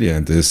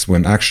resilient is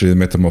when actually the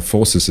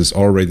metamorphosis is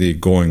already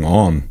going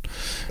on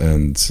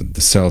and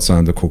the cells are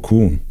in the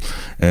cocoon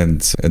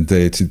and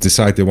they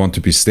decide they want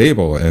to be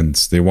stable and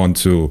they want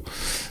to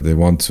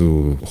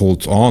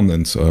hold on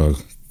and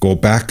go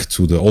back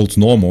to the old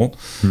normal.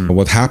 But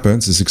what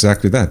happens is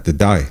exactly that, they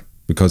die.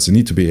 Because you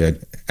need to be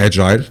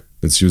agile,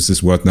 let's use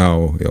this word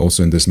now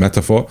also in this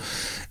metaphor,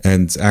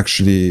 and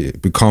actually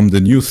become the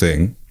new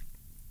thing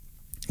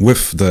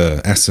with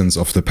the essence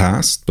of the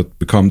past, but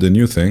become the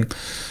new thing.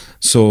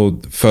 So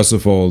first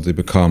of all,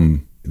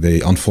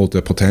 they unfold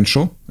their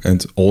potential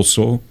and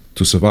also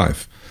to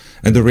survive.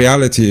 And the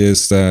reality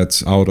is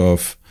that out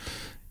of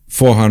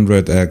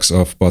 400 eggs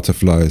of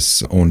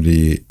butterflies,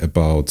 only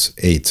about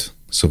 8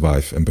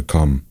 survive and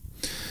become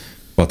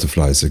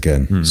butterflies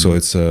again. So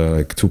it's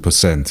like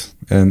 2%.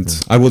 And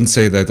I wouldn't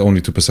say that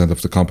only 2%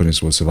 of the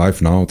companies will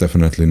survive now.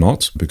 Definitely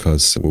not,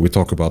 because when we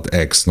talk about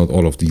eggs, not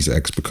all of these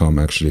eggs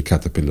become actually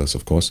caterpillars,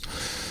 of course.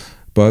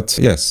 But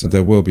yes,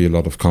 there will be a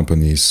lot of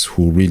companies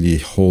who really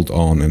hold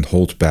on and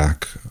hold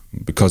back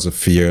because of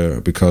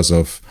fear, because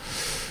of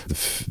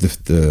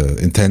the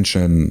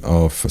intention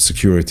of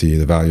security,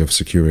 the value of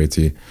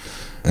security,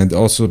 and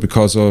also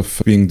because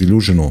of being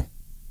delusional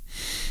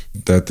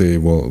that a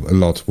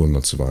lot will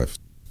not survive.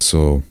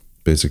 So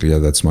basically, yeah,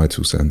 that's my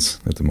 2 cents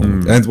at the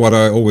moment. And what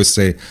I always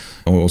say,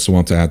 I also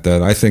want to add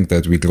that I think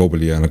that we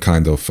globally are in a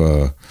kind of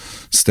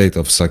state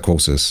of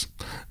psychosis.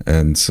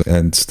 And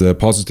the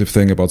positive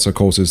thing about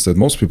psychosis that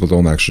most people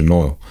don't actually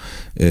know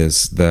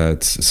is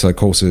that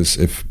psychosis,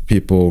 if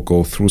people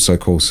go through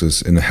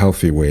psychosis in a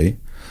healthy way,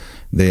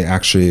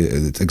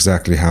 it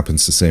exactly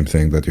happens the same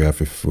thing that you have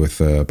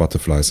with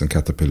butterflies and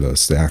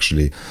caterpillars. They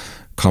actually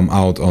come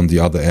out on the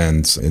other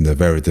end in a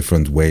very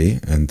different way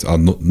and are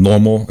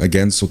normal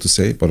again, so to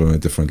say, but on a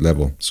different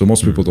level. So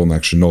most people don't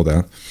actually know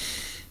that.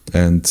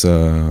 And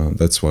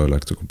that's why I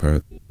like to compare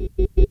it.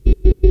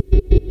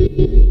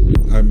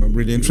 I'm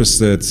really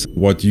interested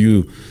what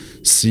you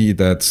see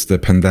that the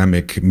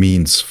pandemic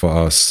means for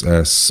us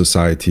as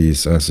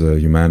societies, as a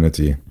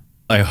humanity.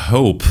 I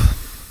hope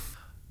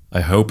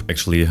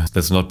actually,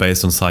 that's not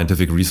based on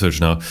scientific research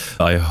now.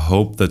 I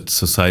hope that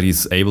society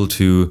is able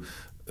to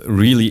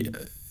really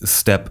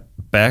step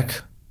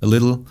back a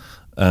little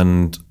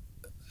and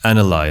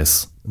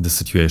analyze the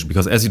situation.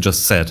 Because as you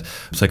just said,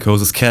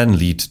 psychosis can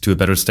lead to a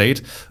better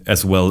state,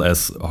 as well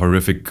as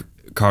horrific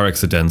car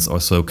accidents or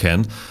so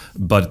can,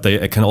 but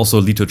they can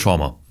also lead to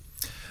trauma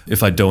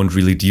if I don't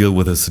really deal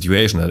with a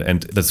situation,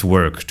 and that's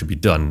work to be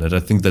done. And I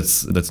think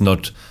that's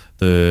not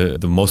the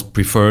most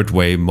preferred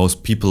way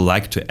most people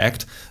like to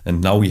act.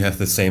 And now we have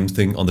the same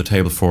thing on the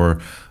table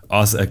for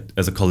us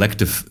as a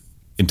collective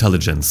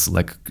intelligence.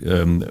 Like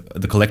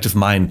the collective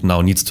mind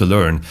now needs to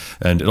learn,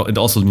 and it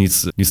also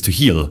needs to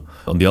heal.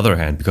 On the other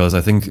hand, because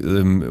I think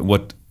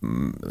what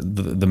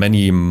the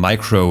many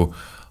micro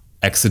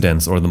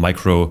accidents or the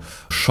micro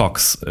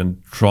shocks and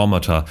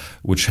traumata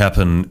which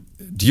happen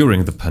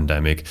during the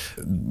pandemic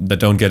that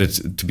don't get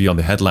it to be on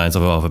the headlines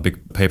of a big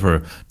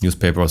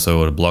newspaper or so,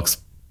 or blogs.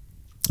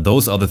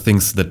 Those are the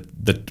things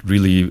that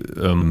really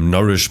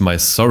nourish my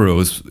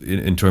sorrows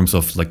in terms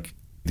of like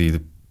the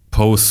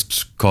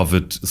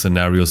post-COVID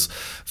scenarios.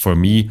 For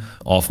me,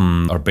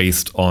 often are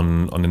based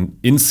on an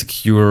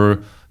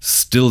insecure,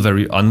 still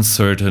very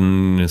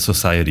uncertain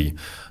society.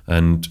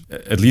 And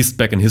at least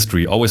back in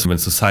history, always when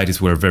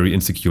societies were very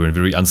insecure and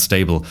very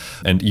unstable,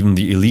 and even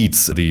the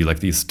elites,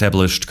 the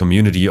established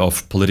community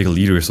of political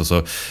leaders or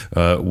so,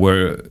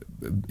 were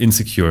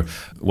insecure.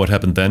 What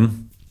happened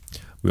then?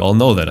 We all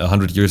know that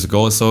 100 years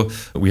ago or so,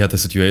 we had the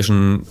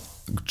situation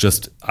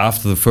just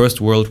after the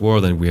First World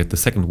War, then we had the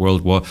Second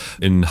World War,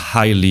 in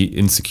highly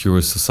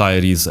insecure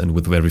societies and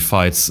with very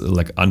fights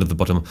like under the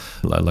bottom,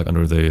 like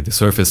under the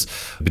surface,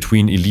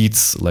 between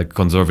elites like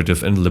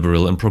conservative and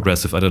liberal and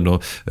progressive, I don't know,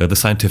 the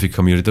scientific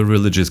community, the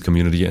religious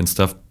community and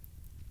stuff.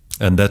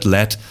 And that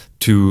led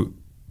to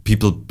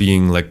people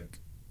being like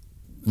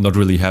not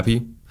really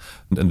happy.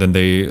 And then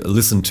they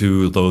listen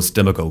to those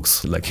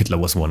demagogues, like Hitler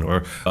was one,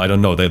 or I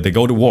don't know, they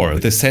go to war.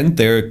 They send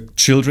their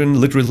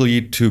children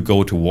literally to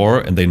go to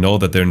war, and they know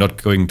that they're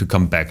not going to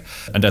come back.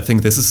 And I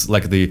think this is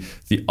like the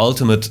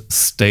ultimate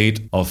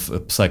state of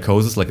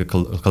psychosis, like a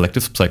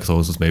collective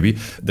psychosis maybe,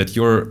 that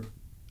you're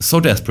so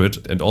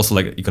desperate, and also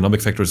like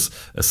economic factors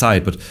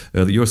aside, but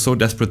you're so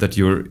desperate that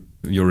you're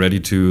ready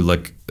to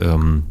like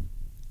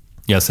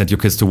send your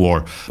kids to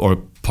war or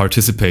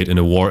participate in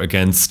a war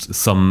against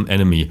some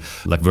enemy,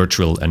 like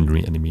virtual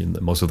enemy in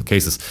most of the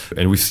cases.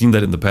 And we've seen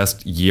that in the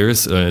past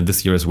years,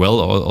 this year as well,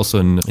 also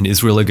in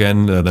Israel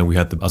again. Then we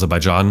had the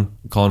Azerbaijan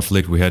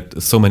conflict. We had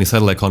so many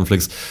satellite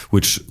conflicts,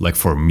 which like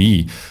for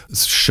me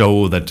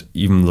show that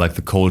even like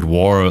the Cold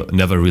War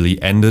never really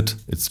ended.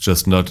 It's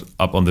just not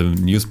up on the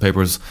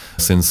newspapers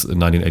since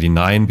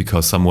 1989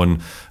 because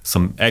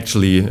some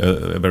actually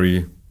a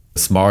very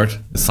smart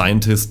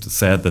scientist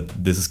said that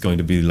this is going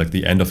to be like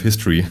the end of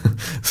history,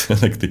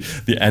 like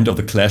the end of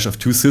the clash of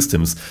two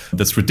systems.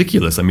 That's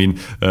ridiculous. I mean,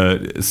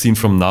 seen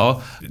from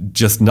now,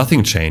 just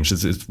nothing changed.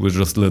 It was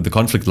just the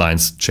conflict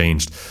lines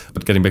changed.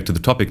 But getting back to the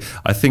topic,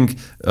 I think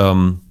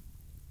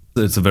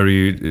it's a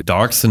very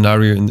dark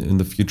scenario in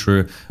the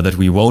future that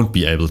we won't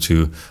be able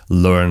to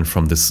learn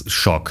from this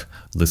shock,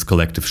 this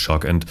collective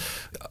shock. And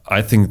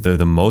I think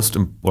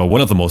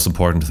one of the most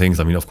important things,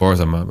 I mean, of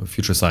course, I'm a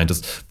future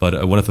scientist,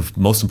 but one of the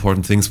most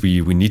important things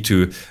we need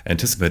to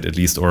anticipate at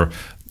least, or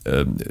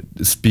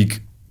speak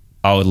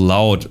out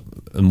loud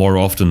more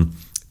often,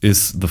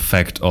 is the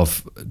fact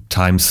of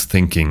times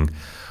thinking.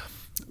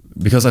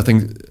 Because I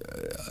think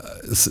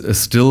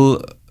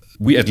still,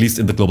 we, at least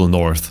in the global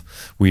north,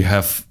 we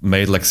have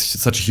made like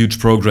such huge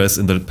progress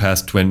in the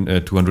past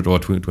 200 or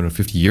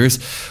 250 years,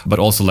 but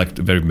also like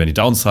very many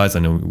downsides. I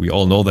know we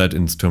all know that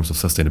in terms of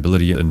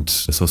sustainability and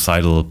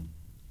societal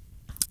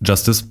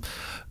justice.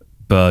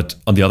 But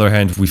on the other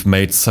hand, we've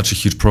made such a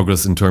huge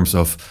progress in terms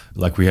of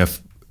like we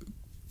have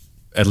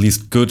at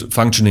least good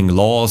functioning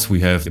laws. We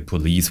have the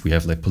police, we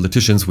have like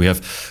politicians, we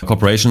have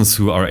corporations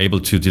who are able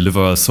to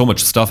deliver so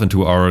much stuff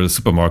into our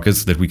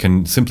supermarkets that we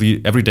can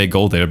simply every day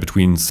go there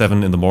between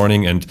 7 in the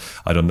morning and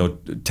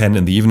 10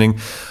 in the evening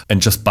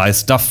and just buy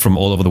stuff from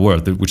all over the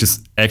world, which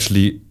is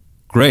actually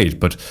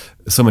great. But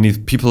so many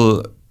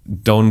people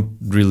don't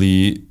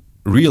really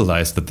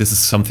realize that this is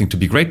something to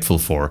be grateful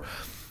for.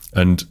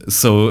 And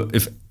so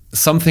if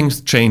something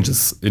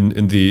changes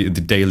in the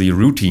daily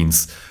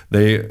routines,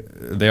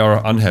 they are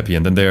unhappy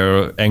and then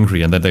they're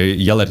angry and then they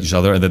yell at each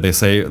other and then they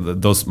say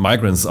that those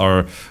migrants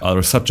are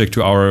subject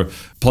to our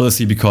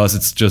policy because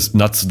it's just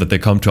nuts that they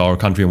come to our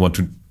country and want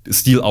to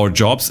steal our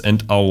jobs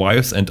and our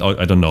wives and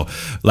I don't know.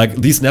 Like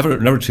these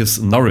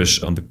narratives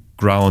nourish on the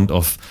ground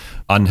of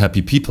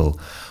unhappy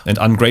people and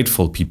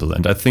ungrateful people.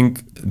 And I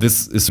think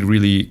this is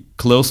really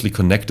closely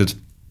connected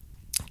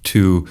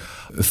to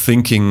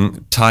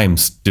thinking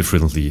times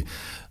differently.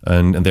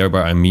 And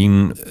thereby, I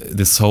mean,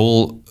 this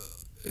whole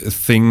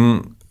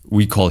thing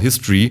we call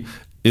history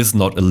is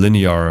not a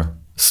linear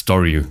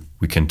story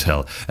we can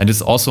tell. And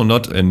it's also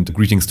not, and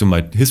greetings to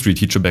my history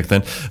teacher back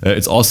then,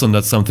 it's also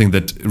not something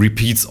that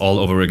repeats all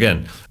over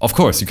again. Of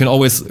course, you can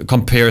always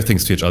compare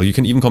things to each other. You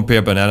can even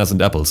compare bananas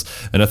and apples.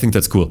 And I think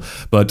that's cool.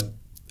 But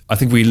I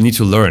think we need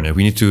to learn it.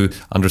 We need to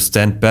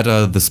understand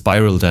better the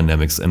spiral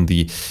dynamics and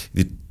the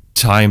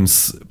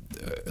times,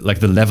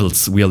 like the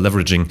levels we are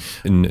leveraging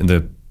in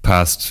the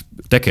past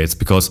decades,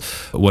 because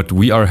what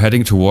we are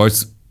heading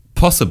towards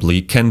possibly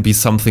can be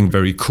something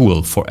very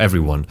cool for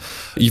everyone.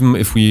 Even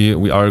if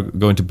we are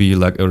going to be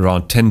like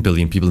around 10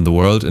 billion people in the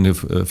world in a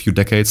few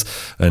decades,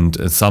 and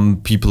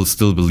some people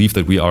still believe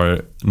that we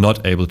are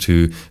not able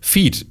to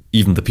feed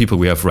even the people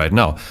we have right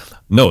now.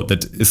 No,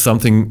 that is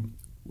something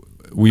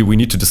we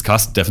need to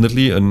discuss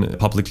definitely and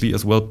publicly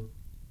as well.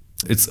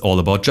 It's all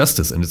about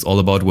justice and it's all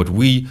about what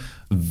we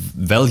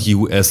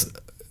value as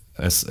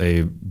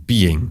a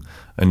being.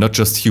 And not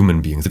just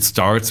human beings. It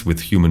starts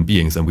with human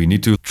beings, and we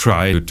need to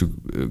try to,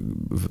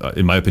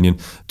 in my opinion,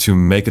 to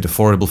make it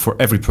affordable for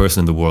every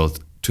person in the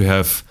world to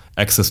have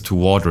access to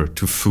water,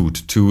 to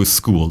food, to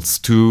schools,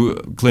 to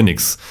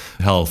clinics,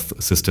 health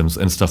systems,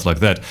 and stuff like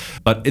that.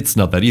 But it's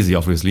not that easy,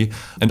 obviously.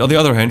 And on the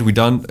other hand,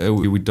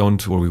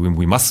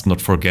 we must not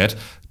forget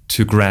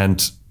to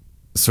grant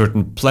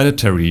certain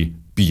planetary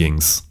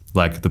beings,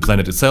 like the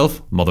planet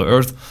itself, Mother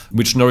Earth,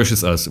 which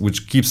nourishes us,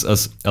 which keeps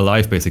us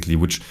alive, basically,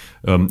 which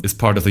is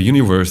part of the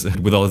universe.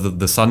 Without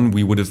the sun,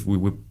 we would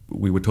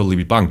totally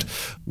be bunked.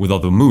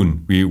 Without the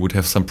moon, we would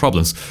have some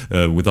problems.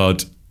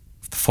 Without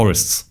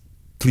forests,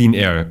 clean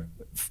air,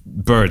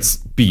 birds,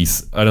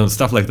 bees,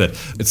 stuff like that.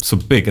 It's so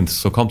big and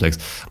so complex.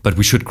 But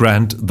we should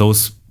grant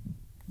those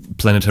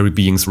planetary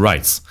beings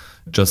rights,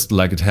 just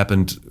like it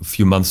happened a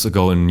few months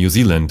ago in New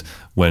Zealand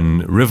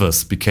when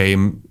rivers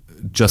became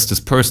just as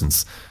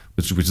persons.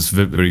 Which is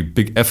a very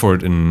big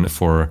effort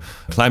for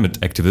climate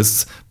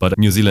activists, but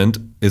New Zealand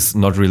is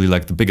not really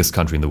like the biggest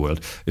country in the world.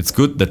 It's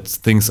good that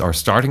things are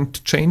starting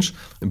to change,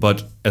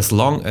 but as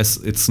long as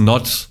it's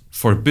not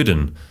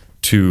forbidden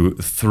to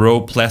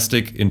throw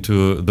plastic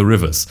into the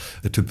rivers,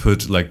 to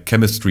put like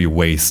chemistry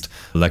waste,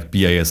 like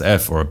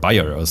BASF or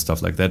Bayer or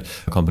stuff like that,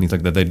 companies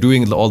like that, they're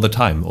doing it all the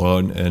time.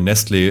 Or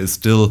Nestle is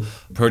still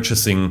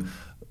purchasing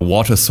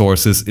water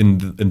sources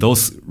in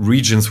those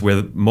regions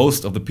where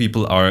most of the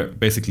people are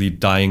basically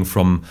dying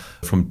from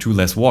too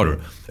less water.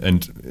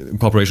 And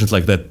corporations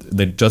like that,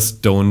 they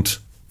just don't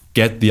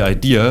get the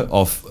idea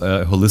of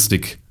a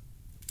holistic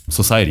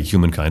society,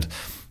 humankind.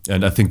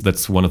 And I think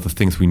that's one of the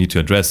things we need to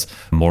address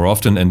more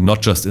often, and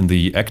not just in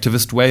the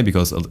activist way,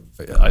 because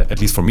at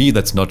least for me,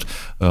 that's not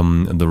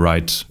the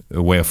right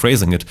way of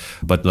phrasing it,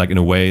 but like in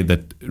a way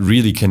that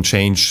really can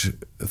change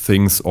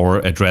things or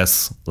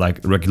address like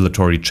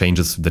regulatory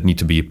changes that need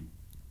to be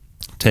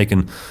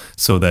taken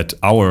so that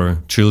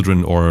our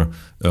children or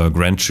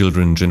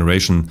grandchildren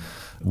generation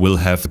will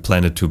have a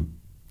planet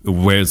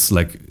where it's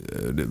like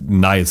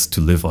nice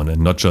to live on,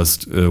 and not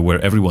just where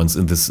everyone's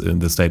in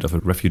the state of a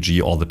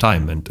refugee all the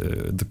time, and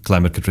the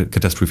climate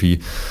catastrophe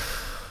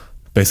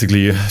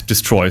basically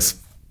destroys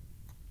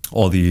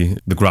all the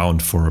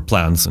ground for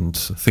plants and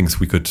things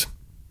we could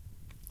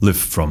live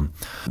from.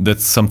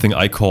 That's something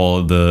I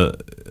call the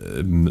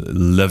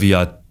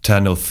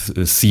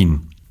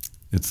Leviathanocene.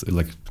 It's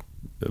like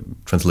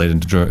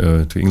translated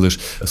to English.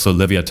 So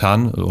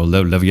Leviathan or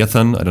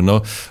Leviathan, I don't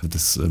know,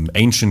 this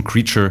ancient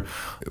creature,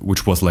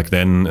 which was like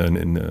then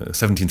in the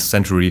 17th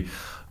century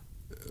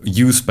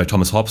used by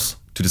Thomas Hobbes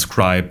to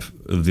describe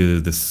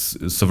this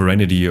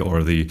sovereignty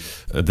or the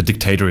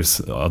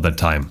dictators of that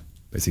time,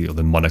 basically, or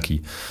the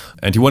monarchy.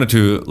 And he wanted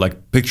to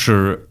like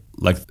picture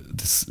like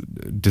this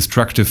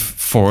destructive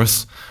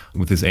force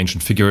with this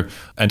ancient figure.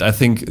 And I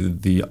think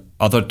the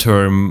other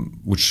term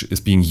which is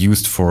being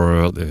used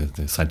for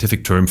the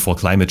scientific term for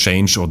climate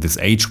change or this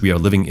age we are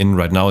living in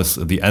right now is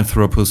the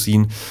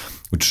Anthropocene,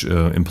 which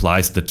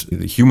implies that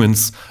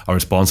humans are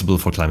responsible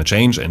for climate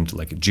change and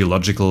like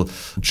geological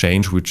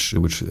change, which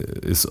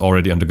is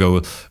already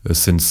undergo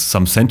since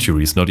some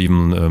centuries, not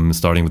even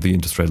starting with the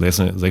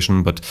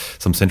industrialization, but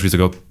some centuries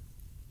ago.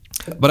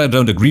 But I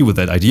don't agree with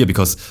that idea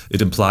because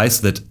it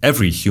implies that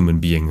every human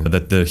being,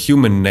 that the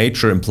human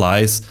nature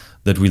implies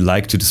that we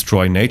like to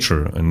destroy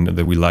nature and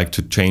that we like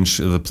to change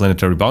the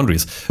planetary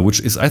boundaries, which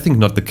is, I think,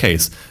 not the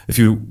case. If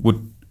you would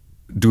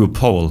do a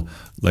poll,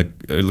 like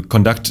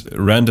conduct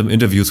random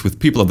interviews with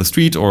people on the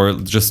street or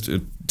just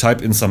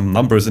type in some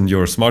numbers in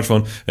your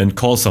smartphone and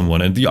call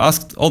someone, and you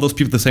ask all those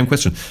people the same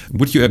question,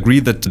 would you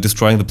agree that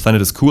destroying the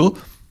planet is cool?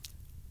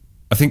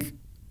 I think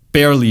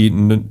barely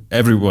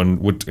everyone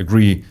would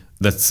agree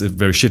that's a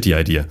very shitty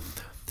idea.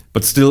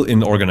 But still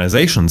in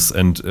organizations,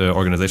 and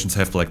organizations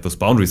have like those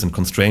boundaries and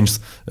constraints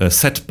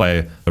set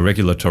by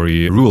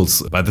regulatory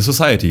rules, by the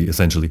society,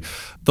 essentially.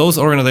 Those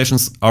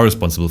organizations are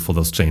responsible for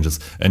those changes,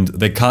 and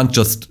they can't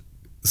just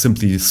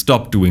simply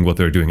stop doing what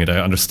they're doing. And I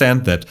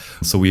understand that,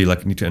 so we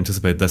like need to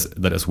anticipate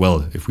that as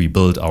well if we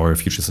build our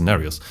future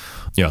scenarios.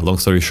 Yeah, long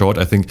story short,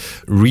 I think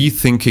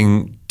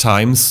rethinking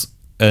times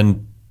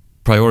and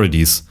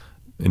priorities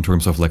in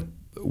terms of like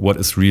what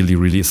is really,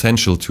 really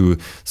essential to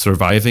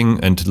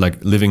surviving and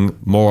like living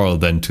more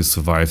than to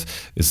survive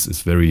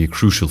is very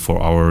crucial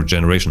for our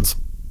generations.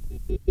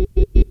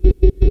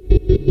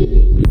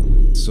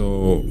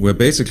 So we're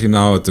basically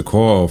now at the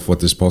core of what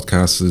this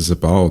podcast is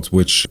about.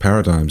 Which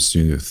paradigms do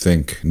you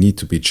think need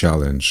to be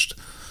challenged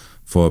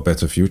for a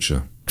better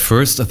future?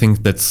 First, I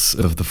think that's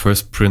the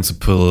first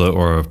principle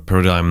or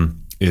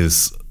paradigm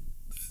is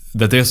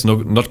that there's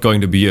not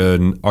going to be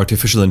an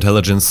artificial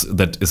intelligence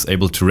that is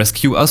able to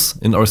rescue us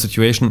in our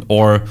situation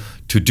or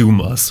to doom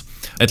us,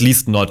 at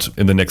least not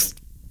in the next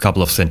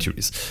couple of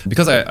centuries.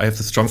 Because I have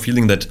the strong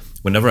feeling that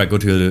whenever I go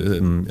to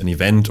an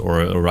event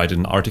or write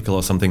an article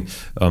or something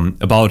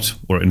about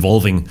or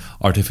involving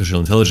artificial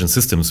intelligence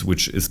systems,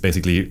 which is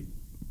basically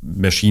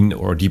machine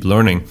or deep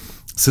learning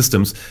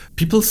systems,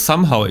 people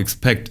somehow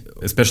expect,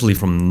 especially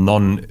from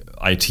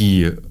non-IT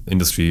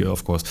industry,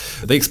 of course,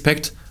 they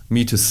expect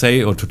me to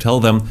say or to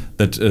tell them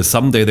that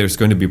someday there's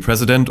going to be a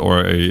president or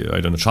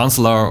a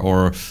chancellor,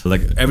 or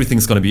like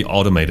everything's going to be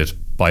automated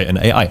by an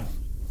AI.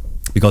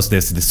 Because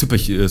there's the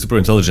super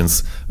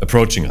intelligence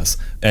approaching us.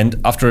 And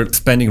after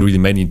spending really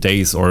many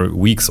days or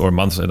weeks or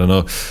months, I don't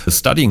know,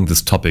 studying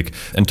this topic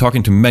and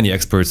talking to many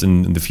experts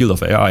in the field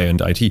of AI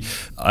and IT,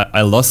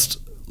 I lost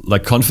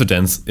like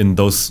confidence in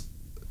those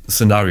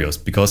scenarios,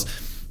 because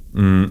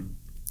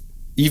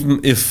even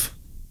if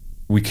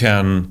we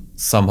can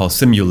somehow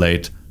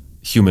simulate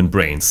human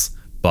brains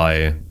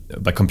by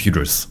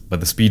computers, by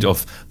the speed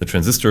of the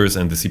transistors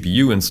and the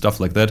CPU and stuff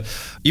like that,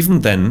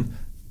 even then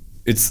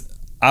it's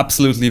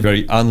absolutely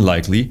very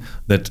unlikely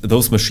that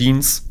those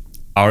machines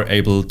are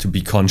able to be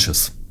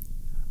conscious.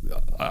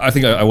 I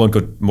think I won't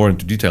go more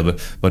into detail,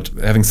 but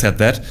having said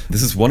that,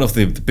 this is one of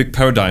the big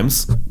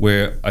paradigms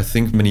where I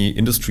think many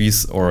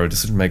industries or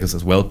decision makers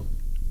as well,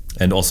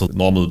 and also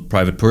normal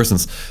private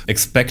persons,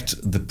 expect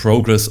the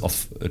progress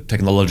of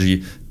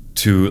technology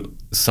to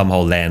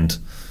somehow land.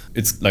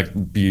 It's like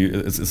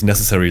it's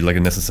necessary, like a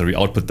necessary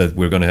output, that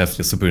we're going to have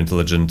a super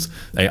intelligent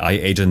AI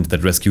agent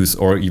that rescues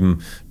or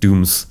even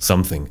dooms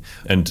something,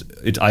 and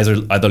it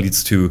either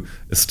leads to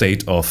a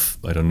state of,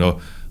 I don't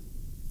know,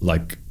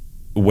 like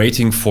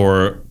waiting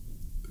for,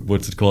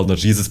 what's it called, not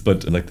Jesus,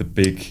 but like the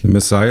big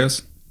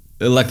messiahs.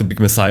 Like the big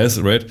messiahs,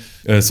 right?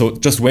 So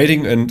just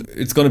waiting, and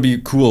it's going to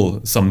be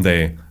cool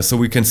someday. So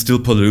we can still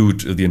pollute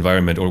the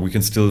environment, or we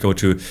can still go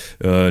to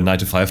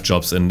 9-to-5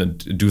 jobs and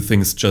do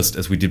things just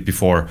as we did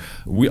before.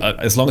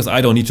 As long as I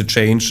don't need to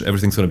change,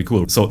 everything's going to be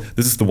cool. So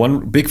this is the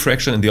one big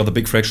fraction, and the other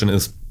big fraction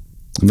is...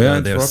 May I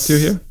interrupt you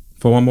here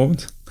for one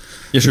moment?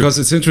 Yeah, sure. Because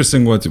it's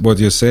interesting what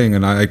you're saying,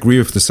 and I agree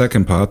with the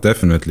second part,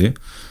 definitely.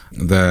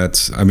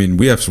 That, I mean,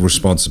 we have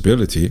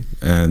responsibility,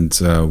 and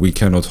we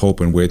cannot hope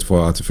and wait for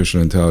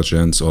artificial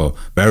intelligence or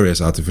various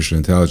artificial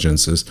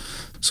intelligences.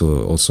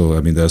 So also,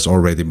 I mean, there's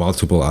already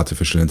multiple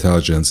artificial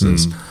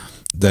intelligences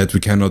that we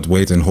cannot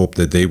wait and hope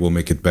that they will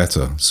make it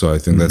better. So I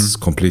think that's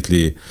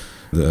completely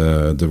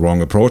the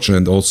wrong approach.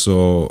 And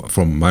also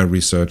from my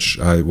research,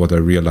 what I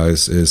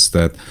realize is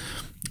that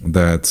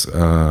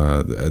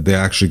they're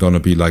actually going to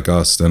be like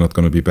us. They're not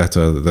going to be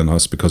better than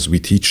us because we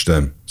teach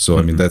them. So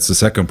I mean, that's the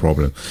second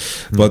problem.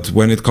 But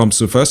when it comes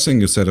to the first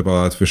thing you said about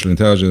artificial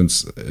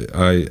intelligence,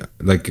 I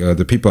like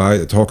the people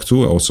I talk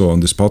to also on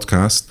this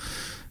podcast,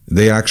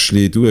 they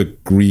actually do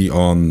agree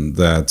on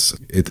that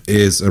it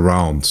is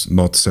around,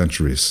 not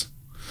centuries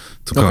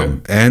to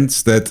come. And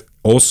that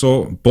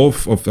also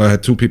I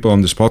had two people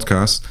on this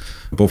podcast,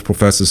 both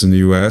professors in the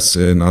US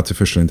in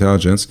artificial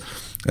intelligence,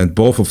 and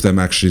both of them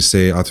actually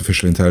say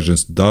artificial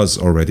intelligence does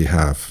already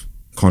have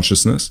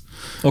consciousness.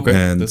 Okay,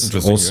 and that's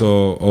interesting.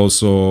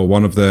 Also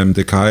one of them,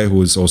 Dekai,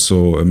 who is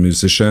also a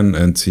musician,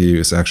 and he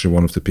is actually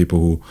one of the people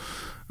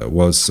who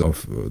was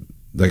of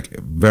like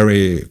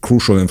very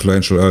crucial,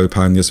 influential early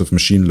pioneers of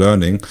machine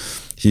learning.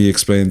 He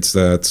explained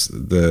that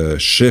the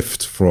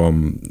shift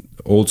from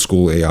old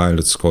school AI,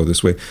 let's call it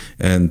this way,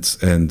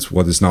 and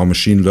what is now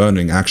machine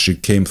learning actually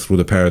came through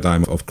the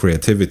paradigm of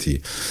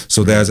creativity.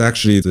 So there's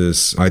actually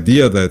this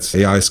idea that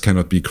AIs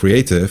cannot be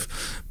creative,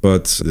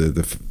 but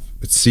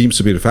it seems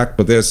to be the fact.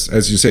 But there's,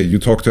 as you say, you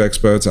talk to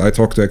experts, I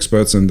talk to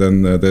experts, and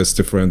then there's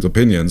different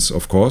opinions,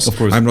 of course. Of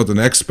course. I'm not an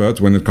expert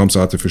when it comes to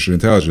artificial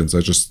intelligence. I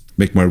just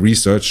make my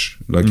research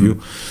like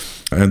you.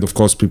 And of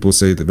course, people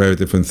say the very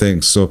different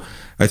things. So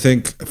I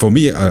think for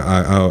me,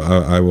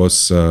 I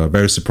was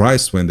very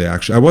surprised when they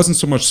actually, I wasn't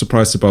so much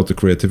surprised about the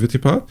creativity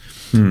part,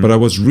 but I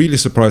was really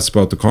surprised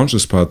about the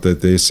conscious part,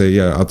 that they say,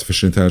 yeah,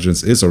 artificial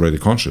intelligence is already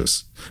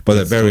conscious, but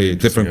a very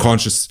different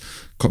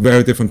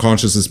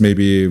consciousness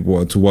maybe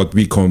to what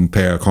we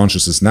compare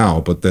consciousness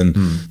now. But then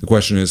the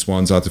question is,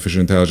 once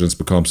artificial intelligence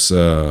becomes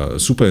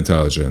super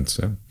intelligent,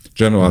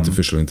 general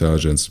artificial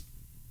intelligence,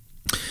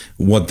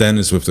 what then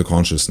is with the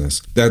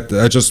consciousness? That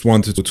I just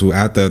wanted to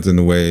add that in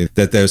a way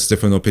that there's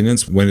different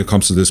opinions when it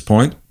comes to this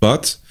point,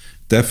 but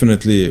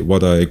definitely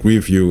what I agree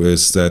with you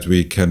is that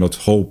we cannot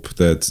hope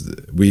that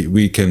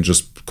we can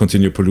just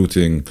continue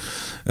polluting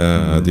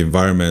the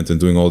environment and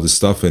doing all this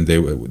stuff, and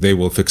they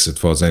will fix it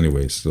for us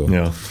anyways. So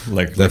yeah,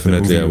 like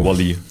definitely the movie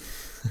WALL-E.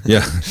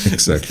 Yeah,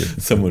 exactly.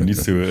 Someone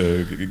needs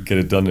to get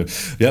it done.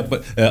 Yeah,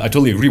 but I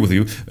totally agree with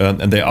you.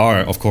 And there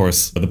are, of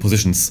course, the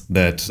positions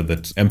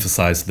that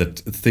emphasize that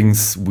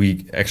things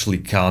we actually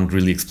can't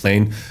really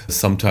explain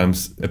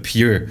sometimes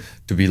appear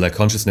to be like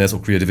consciousness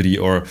or creativity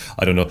or,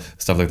 I don't know,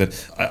 stuff like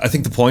that. I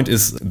think the point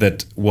is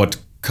that what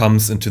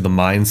comes into the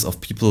minds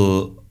of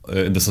people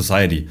in the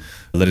society,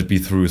 let it be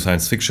through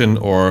science fiction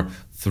or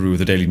through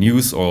the daily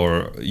news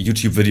or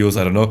YouTube videos,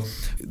 I don't know.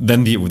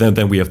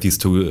 Then we have these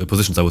two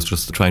positions I was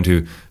just trying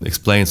to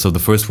explain. So the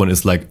first one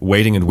is like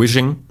waiting and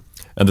wishing,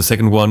 and the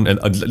second one, and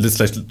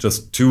this is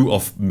just two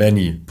of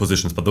many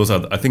positions, but those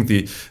are, I think,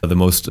 the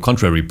most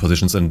contrary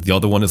positions. And the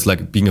other one is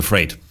like being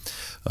afraid.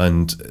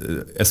 And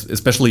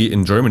especially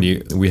in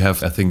Germany, we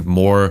have, I think,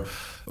 more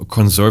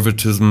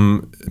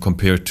conservatism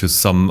compared to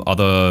some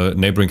other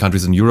neighboring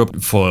countries in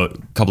Europe for a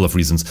couple of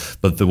reasons.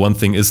 But the one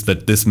thing is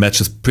that this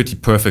matches pretty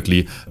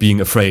perfectly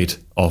being afraid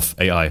of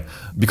AI.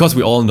 Because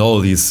we all know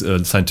these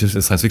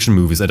science fiction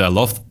movies, and I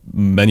love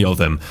many of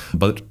them,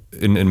 but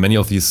in many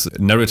of these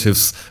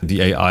narratives,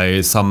 the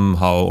AI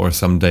somehow or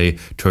someday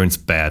turns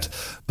bad.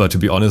 But to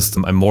be honest,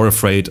 I'm more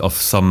afraid of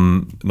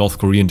some North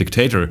Korean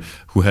dictator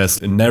who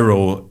has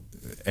narrow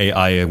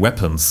AI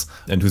weapons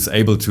and who's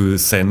able to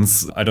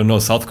sense, I don't know,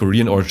 South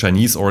Korean or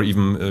Chinese or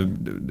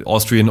even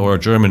Austrian or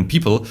German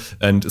people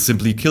and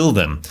simply kill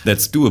them.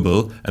 That's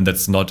doable, and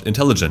that's not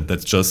intelligent.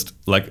 That's just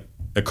like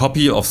a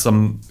copy of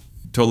some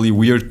totally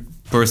weird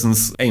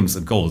person's aims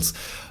and goals.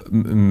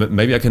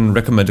 Maybe I can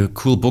recommend a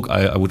cool book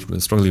I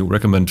would strongly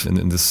recommend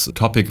in this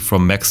topic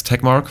from Max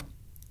Tegmark.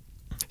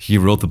 He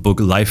wrote the book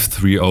Life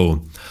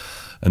 3.0,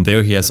 and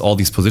there he has all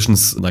these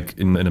positions like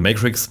in a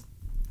matrix.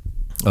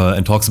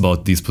 And talks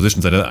about these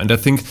positions. And I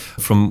think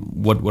from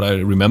what I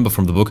remember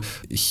from the book,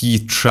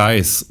 he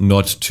tries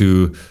not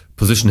to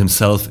position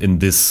himself in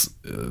this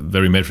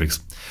very matrix.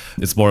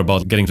 It's more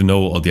about getting to know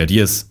all the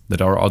ideas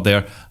that are out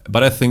there.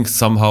 But I think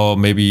somehow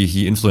maybe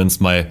he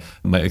influenced my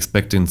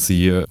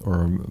expectancy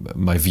or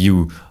my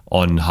view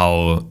on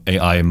how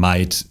AI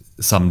might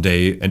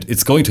someday, and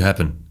it's going to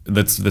happen.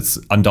 That's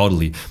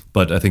undoubtedly,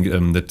 but I think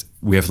that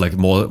we have like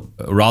more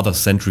rather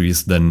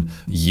centuries than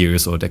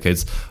years or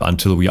decades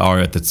until we are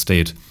at that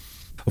state.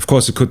 Of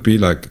course, it could be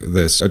like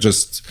this. I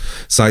just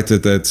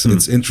cited that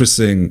it's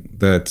interesting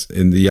that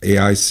in the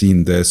AI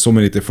scene, there's so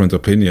many different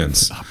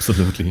opinions.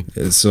 Absolutely.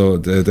 So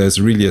there's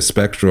really a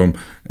spectrum,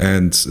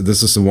 and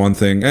this is the one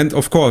thing. And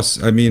of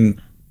course, I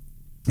mean,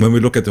 when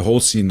we look at the whole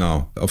scene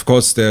now, of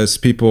course, there's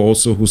people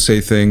also who say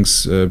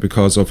things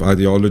because of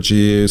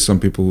ideology. Some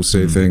people who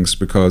say things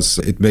because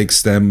it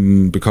makes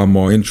them become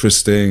more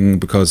interesting,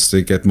 because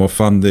they get more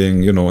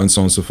funding, and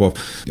so on and so forth.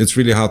 It's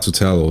really hard to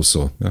tell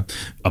also. Yeah?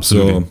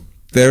 Absolutely. So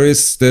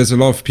there's a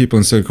lot of people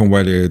in Silicon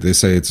Valley, they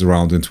say it's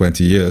around in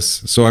 20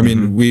 years. So, I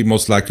mean, we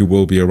most likely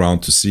will be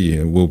around to see.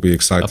 It will be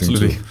exciting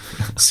to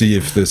see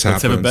if this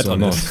happens have a bet or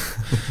on not.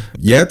 it.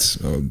 Yet,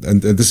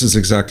 and this is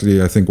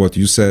exactly, I think, what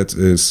you said,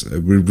 is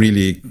we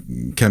really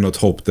cannot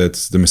hope that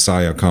the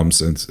Messiah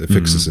comes and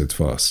fixes it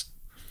for us.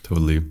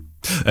 Totally.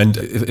 And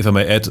if I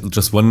may add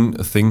just one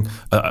thing,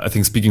 I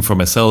think speaking for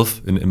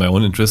myself in my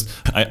own interest,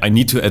 I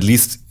need to at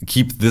least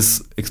keep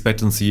this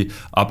expectancy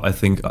up, I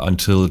think,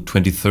 until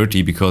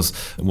 2030, because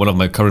one of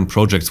my current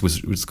projects,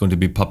 which is going to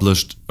be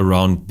published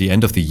around the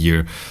end of the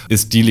year,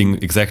 is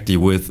dealing exactly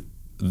with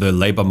the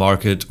labor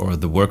market or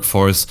the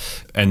workforce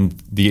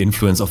and the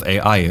influence of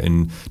AI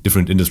in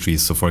different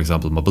industries. So, for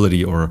example,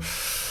 mobility or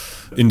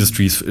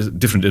industries,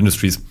 different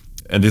industries.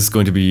 And this is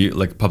going to be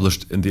like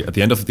published at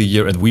the end of the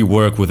year. And we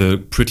work with a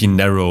pretty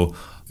narrow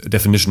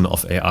definition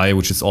of AI,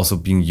 which is also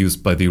being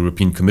used by the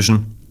European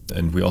Commission.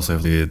 And we also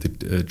have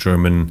the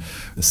German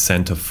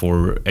Center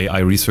for AI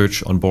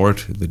Research on board,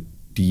 the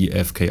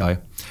DFKI.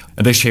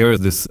 And they share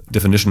this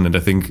definition. And I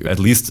think at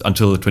least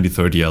until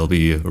 2030, I'll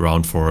be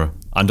around for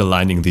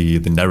underlining the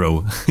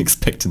narrow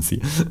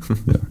expectancy.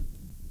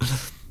 Yeah.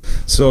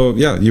 So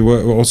yeah, you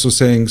were also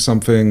saying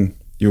something.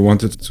 You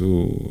wanted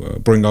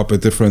to bring up a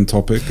different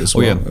topic as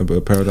well,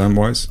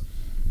 paradigm-wise.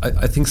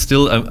 I think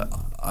still,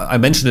 I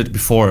mentioned it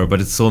before,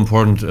 but it's so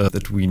important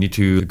that we need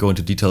to go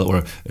into detail,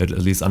 or at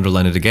least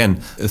underline it again.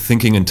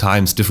 Thinking in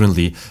times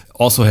differently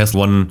also has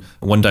one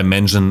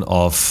dimension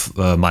of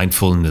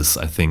mindfulness,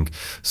 I think.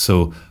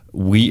 So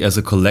we as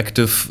a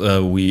collective,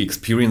 we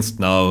experienced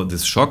now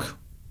this shock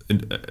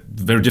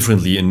very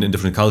differently in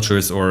different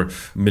cultures or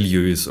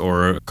milieus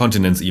or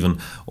continents even,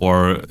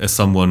 or as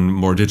someone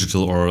more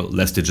digital or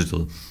less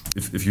digital.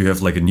 If you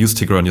have like a news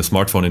ticker on your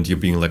smartphone and you're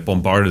being like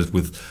bombarded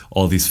with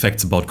all these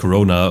facts about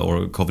Corona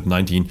or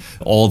COVID-19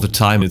 all the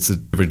time, it's a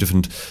very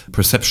different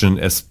perception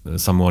as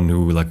someone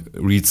who like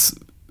reads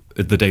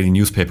the daily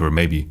newspaper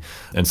maybe,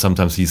 and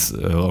sometimes he's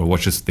or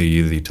watches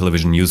the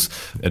television news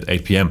at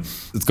 8 p.m.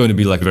 It's going to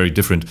be like very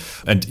different.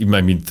 And even,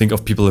 I mean, think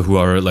of people who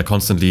are like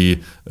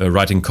constantly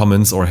writing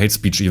comments or hate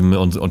speech even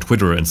on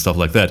Twitter and stuff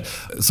like that.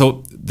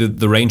 So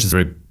the range is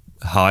very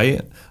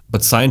high,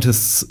 but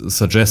scientists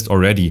suggest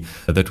already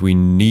that we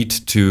need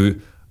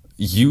to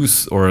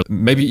use or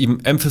maybe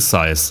even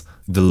emphasize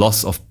the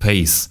loss of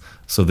pace.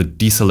 So the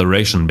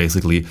deceleration,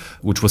 basically,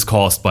 which was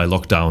caused by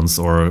lockdowns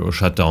or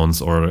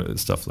shutdowns or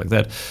stuff like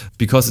that.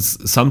 Because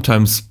it's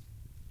sometimes,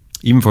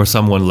 even for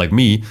someone like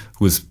me,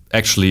 who is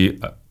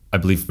actually, I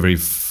believe, very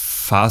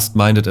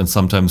fast-minded, and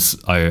sometimes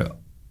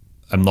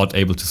I'm not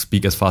able to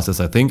speak as fast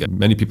as I think.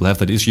 Many people have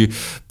that issue,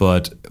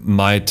 but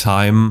my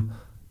time,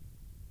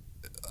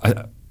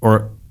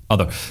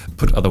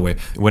 put other way,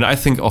 when I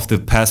think of the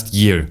past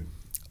year,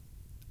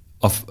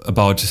 of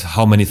about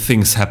how many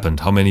things happened,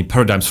 how many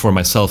paradigms for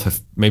myself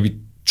have maybe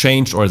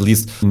changed, or at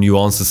least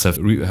nuances have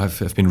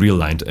been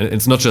realigned. And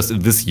it's not just in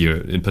this year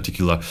in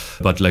particular,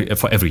 but like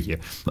for every year.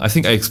 I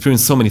think I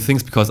experienced so many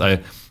things because I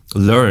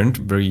learned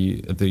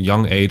very at the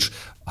young age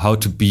how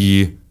to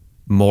be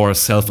more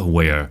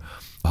self-aware,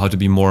 how to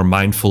be more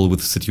mindful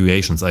with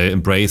situations. I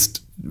embraced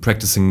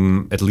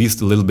practicing at least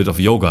a little bit of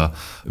yoga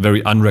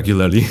very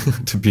unregularly,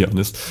 to be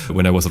honest,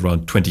 when I was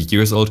around 20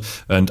 years old.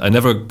 And I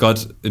never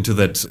got into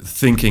that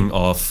thinking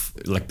of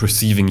like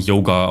perceiving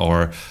yoga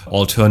or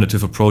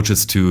alternative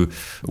approaches to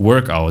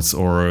workouts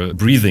or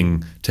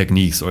breathing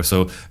techniques or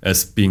so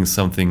as being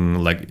something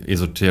like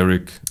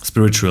esoteric,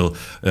 spiritual.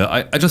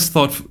 I just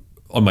thought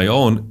on my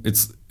own,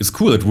 it's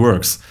cool, it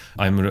works.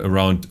 I'm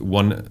around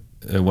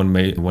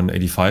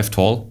 185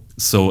 tall.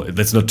 So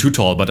that's not too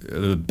tall, but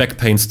back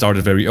pain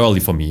started very early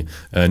for me,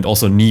 and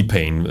also knee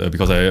pain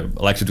because I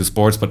like to do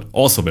sports, but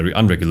also very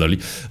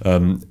unregularly.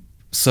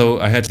 So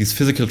I had these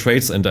physical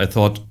traits, and I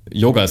thought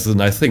yoga is a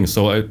nice thing.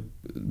 So I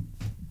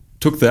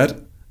took that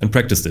and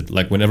practiced it,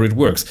 like whenever it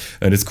works,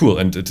 and it's cool,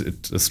 and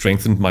it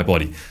strengthened my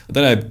body.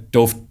 Then I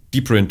dove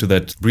deeper into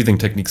that breathing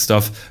technique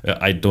stuff.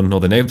 I don't know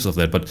the names of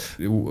that, but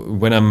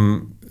when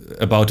I'm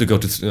about to go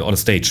on a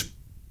stage,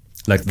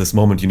 like this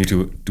moment you need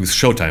to do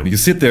showtime. You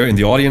sit there in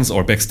the audience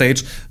or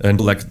backstage,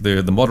 and like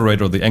the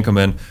moderator or the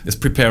anchorman is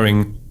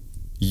preparing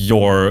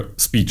your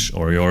speech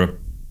or your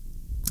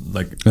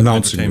like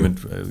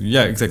entertainment.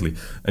 Yeah, exactly.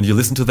 And you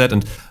listen to that,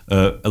 and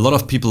a lot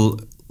of people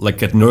like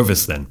get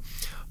nervous then.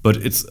 But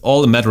it's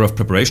all a matter of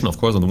preparation, of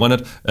course, on the one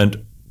hand,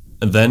 and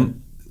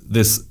then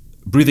this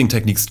breathing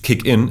techniques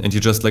kick in, and you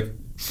just like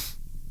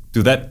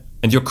do that,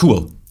 and you're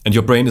cool. And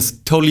your brain is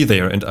totally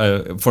there. And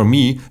for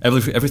me,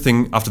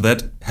 everything after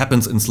that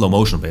happens in slow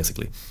motion,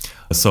 basically.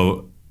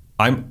 So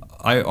I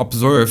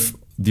observe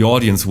the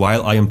audience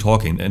while I am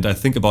talking, and I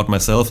think about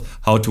myself,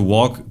 how to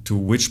walk to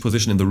which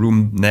position in the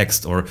room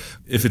next, or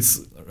if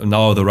it's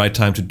now the right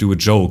time to do a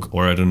joke,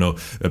 or I don't know,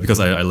 because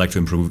I like to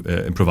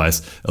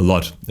improvise a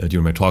lot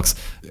during my talks.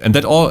 And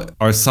that all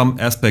are some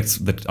aspects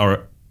that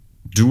are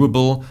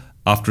doable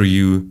after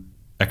you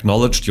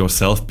acknowledged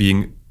yourself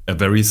being a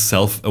very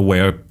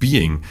self-aware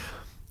being.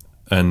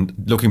 And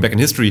looking back in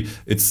history,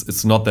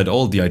 it's not that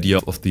old, the idea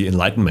of the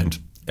Enlightenment.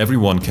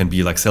 Everyone can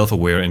be like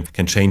self-aware and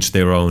can change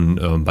their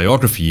own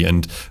biography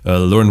and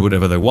learn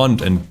whatever they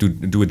want and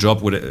do a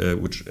job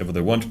whichever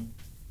they want.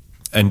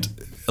 And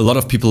a lot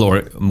of people,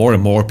 or more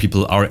and more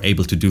people, are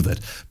able to do that.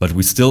 But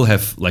we still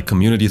have like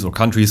communities or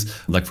countries,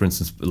 like for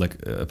instance, like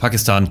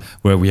Pakistan,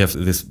 where we have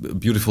this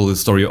beautiful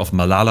story of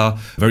Malala,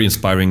 very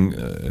inspiring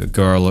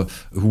girl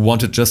who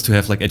wanted just to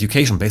have like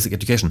education, basic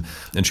education.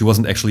 And she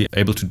wasn't actually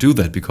able to do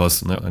that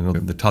because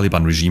the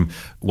Taliban regime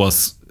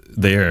was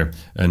there,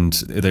 and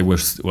they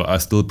are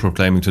still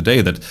proclaiming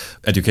today that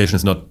education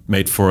is not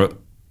made for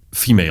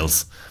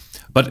females.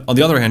 But on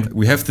the other hand,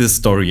 we have this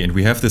story, and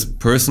we have this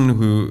person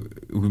who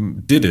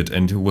did it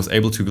and who was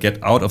able to get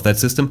out of that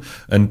system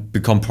and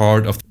become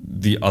part of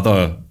the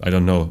other, I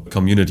don't know,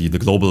 community, the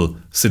global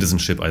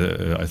citizenship,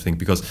 I think.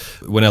 Because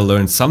when I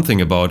learned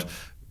something about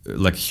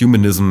like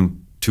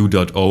humanism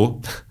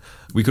 2.0,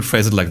 we could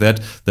phrase it like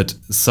that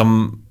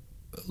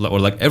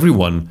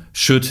everyone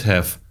should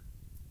have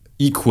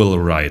equal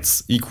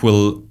rights,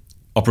 equal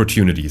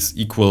opportunities,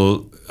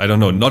 equal, I don't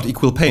know, not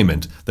equal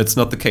payment. That's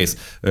not the case,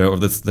 or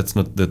that's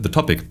not the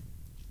topic.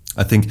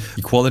 I think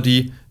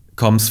equality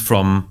comes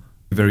from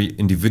very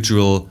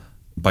individual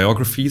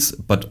biographies,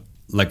 but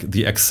like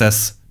the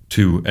access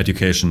to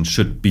education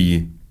should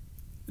be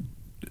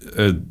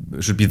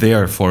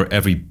there for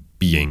every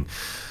being.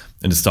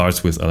 And it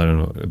starts with, I don't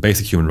know,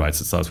 basic human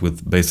rights. It starts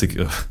with basic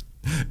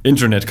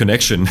internet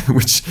connection,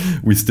 which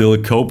we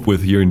still cope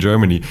with here in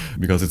Germany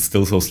because it's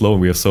still so slow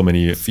and we have so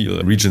many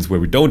regions where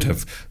we don't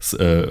have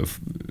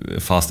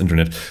fast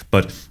internet.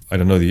 But I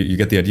don't know, you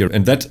get the idea.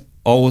 And that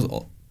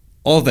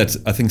all that,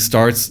 I think,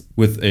 starts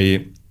with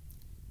a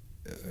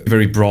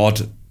very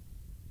broad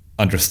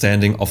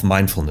understanding of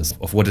mindfulness,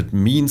 of what it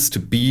means to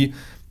be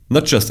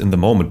not just in the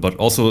moment, but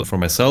also for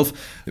myself,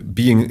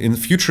 being in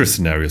future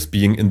scenarios,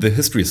 being in the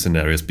history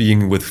scenarios,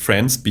 being with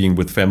friends, being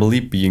with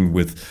family, being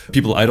with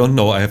people I don't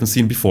know, I haven't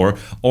seen before,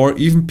 or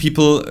even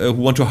people who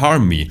want to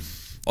harm me.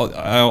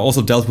 I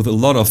also dealt with a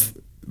lot of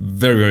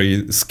very,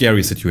 very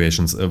scary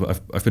situations.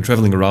 I've been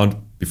traveling around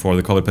before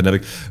the COVID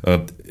pandemic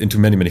into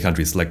many, many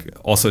countries, like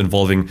also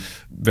involving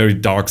very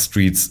dark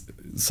streets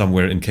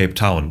somewhere in Cape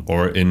Town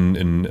or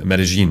in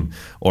Medellin,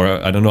 or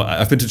I don't know.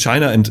 I've been to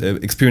China and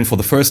experienced for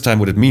the first time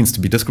what it means to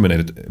be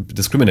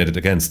discriminated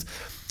against,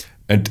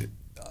 and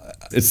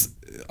it's,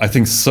 I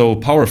think, so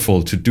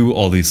powerful to do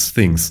all these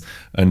things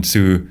and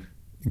to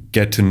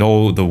get to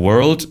know the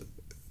world,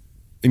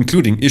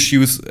 including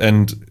issues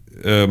and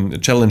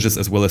challenges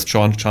as well as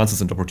chances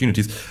and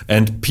opportunities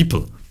and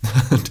people,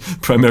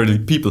 primarily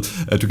people,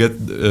 to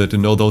get to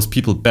know those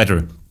people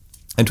better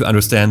and to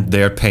understand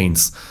their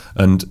pains.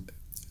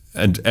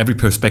 And every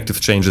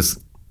perspective changes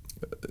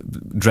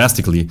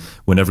drastically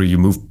whenever you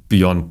move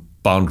beyond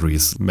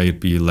boundaries. May it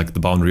be like the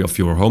boundary of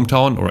your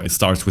hometown, or it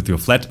starts with your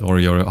flat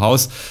or your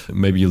house.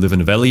 Maybe you live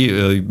in a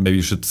valley. Maybe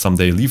you should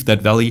someday leave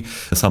that valley.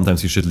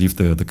 Sometimes you should leave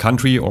the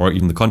country or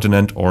even the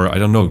continent, or I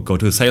don't know, go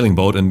to a sailing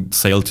boat and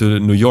sail to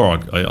New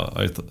York.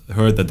 I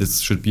heard that this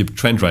should be a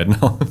trend right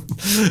now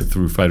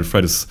through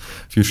Fridays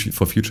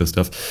for Future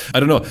stuff. I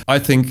don't know. I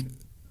think,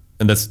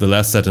 and that's the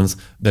last sentence,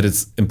 that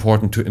it's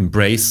important to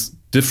embrace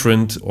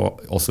different or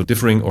also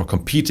differing or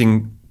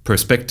competing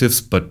perspectives,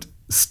 but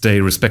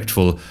stay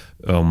respectful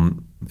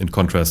in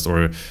contrast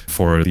or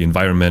for the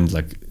environment,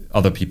 like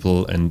other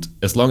people. And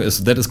as long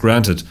as that is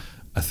granted,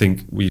 I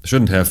think we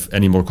shouldn't have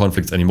any more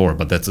conflicts anymore,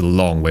 but that's a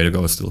long way to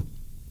go still.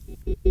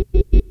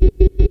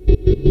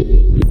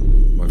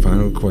 My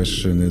final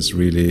question is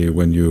really,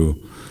 when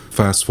you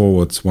fast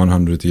forward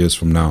 100 years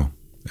from now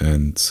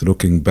and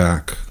looking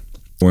back,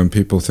 when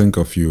people think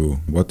of you,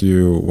 what do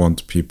you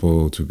want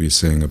people to be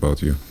saying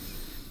about you?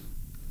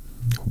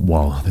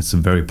 Wow, that's a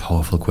very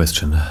powerful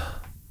question.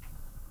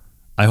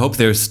 I hope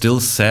they're still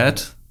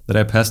sad that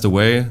I passed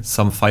away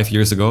some 5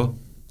 years ago.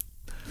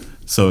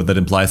 So that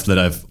implies that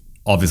I've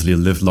obviously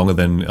lived longer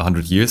than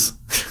 100 years.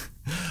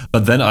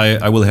 But then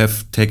I will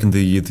have taken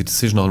the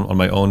decision on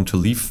my own to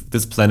leave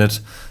this planet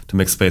to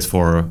make space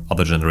for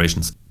other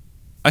generations.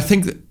 I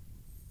think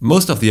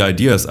most of the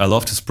ideas I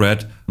love to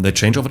spread, they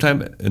change over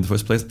time in the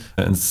first place.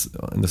 And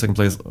in the second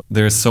place,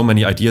 there's so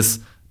many ideas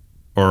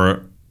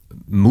or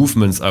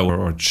movements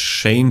or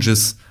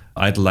changes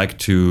I'd like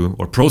to,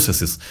 or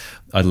processes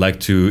I'd like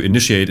to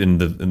initiate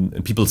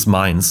in people's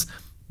minds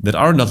that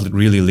are not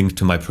really linked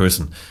to my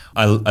person.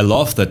 I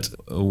love that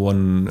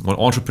one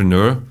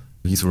entrepreneur,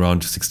 he's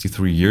around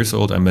 63 years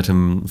old. I met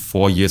him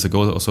 4 years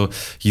ago or so.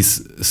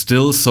 He's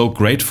still so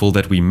grateful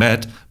that we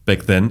met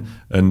back then.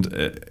 And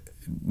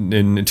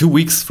in 2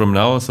 weeks from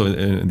now, so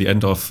in the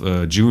end of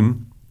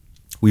June,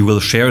 we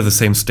will share the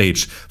same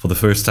stage for the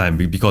first time,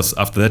 because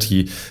after that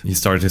he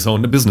started his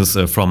own business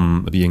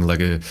from being like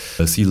a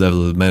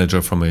C-level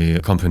manager from a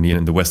company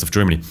in the west of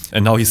Germany.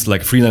 And now he's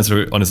like a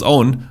freelancer on his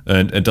own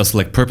and does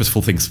like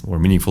purposeful things or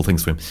meaningful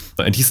things for him.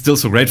 And he's still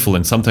so grateful.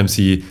 And sometimes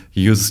he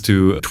used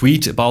to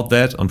tweet about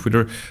that on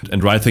Twitter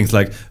and write things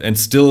like, and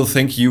still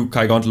thank you,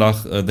 Kai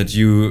Gondlach, that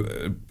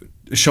you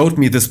showed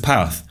me this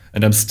path.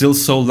 And I'm still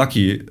so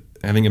lucky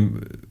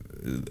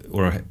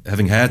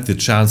having had the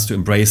chance to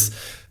embrace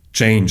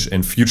change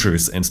and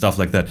futures and stuff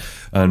like that.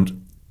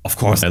 And of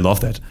course I love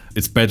that.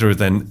 It's better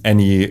than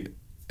any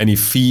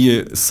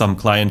fee some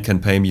client can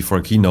pay me for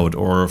a keynote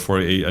or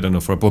for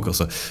a book or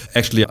so.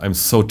 Actually, I'm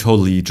so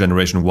totally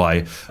Generation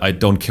Y. I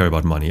don't care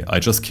about money. I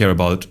just care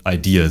about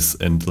ideas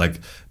and like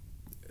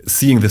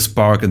seeing the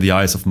spark in the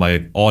eyes of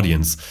my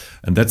audience.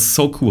 And that's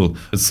so cool.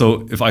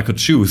 So if I could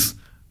choose,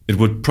 it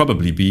would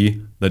probably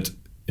be that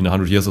in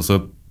 100 years or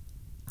so,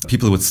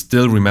 people would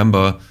still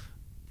remember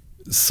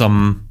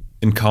some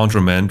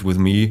encounterment with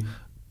me.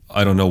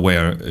 I don't know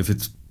where, if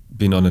it's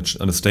been on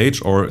a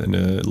stage or in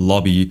a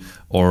lobby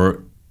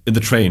or in the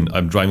train.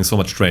 I'm driving so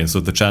much train, so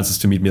the chances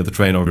to meet me at the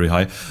train are very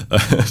high.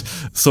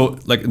 So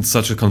like in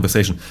such a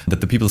conversation that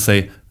the people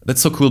say,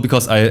 that's so cool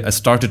because I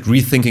started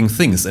rethinking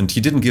things, and he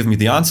didn't give me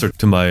the answer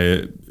to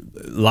my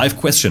life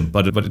question,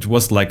 but it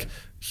was like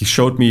he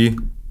showed me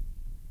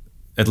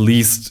at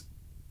least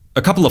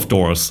a couple of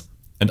doors.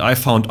 And I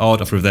found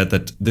out after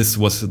that this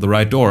was the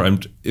right door.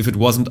 And if it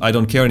wasn't, I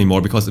don't care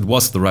anymore, because it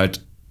was the right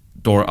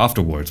door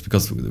afterwards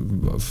because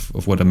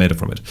of what I made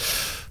from it.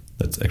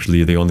 That's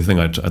actually the only thing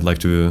I'd like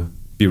to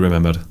be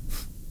remembered.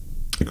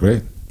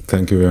 Great.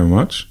 Thank you very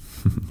much.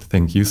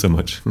 Thank you so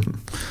much.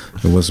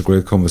 It was a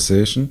great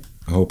conversation.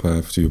 I hope I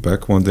have you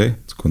back one day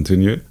to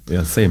continue it.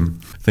 Yeah, same.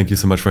 Thank you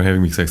so much for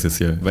having me, Xaxis.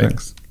 Bye.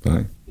 Thanks.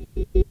 Bye.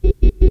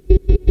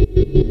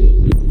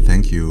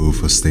 Thank you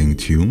for staying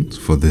tuned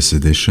for this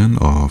edition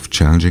of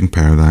Challenging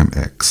Paradigm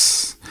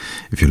X.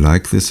 If you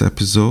like this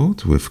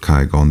episode with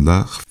Kai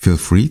Gondlach, feel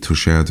free to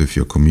share it with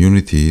your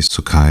community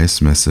so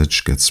Kai's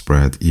message gets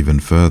spread even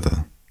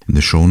further. In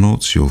the show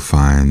notes, you'll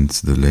find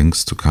the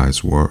links to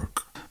Kai's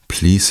work.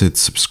 Please hit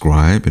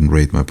subscribe and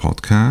rate my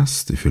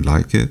podcast if you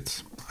like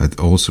it. I'd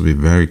also be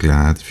very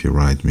glad if you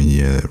write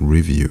me a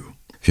review.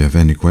 If you have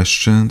any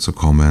questions or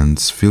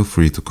comments, feel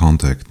free to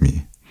contact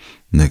me.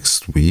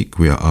 Next week,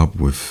 we are up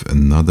with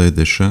another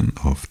edition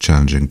of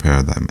Challenging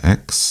Paradigm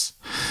X.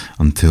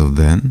 Until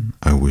then,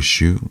 I wish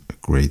you a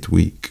great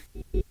week.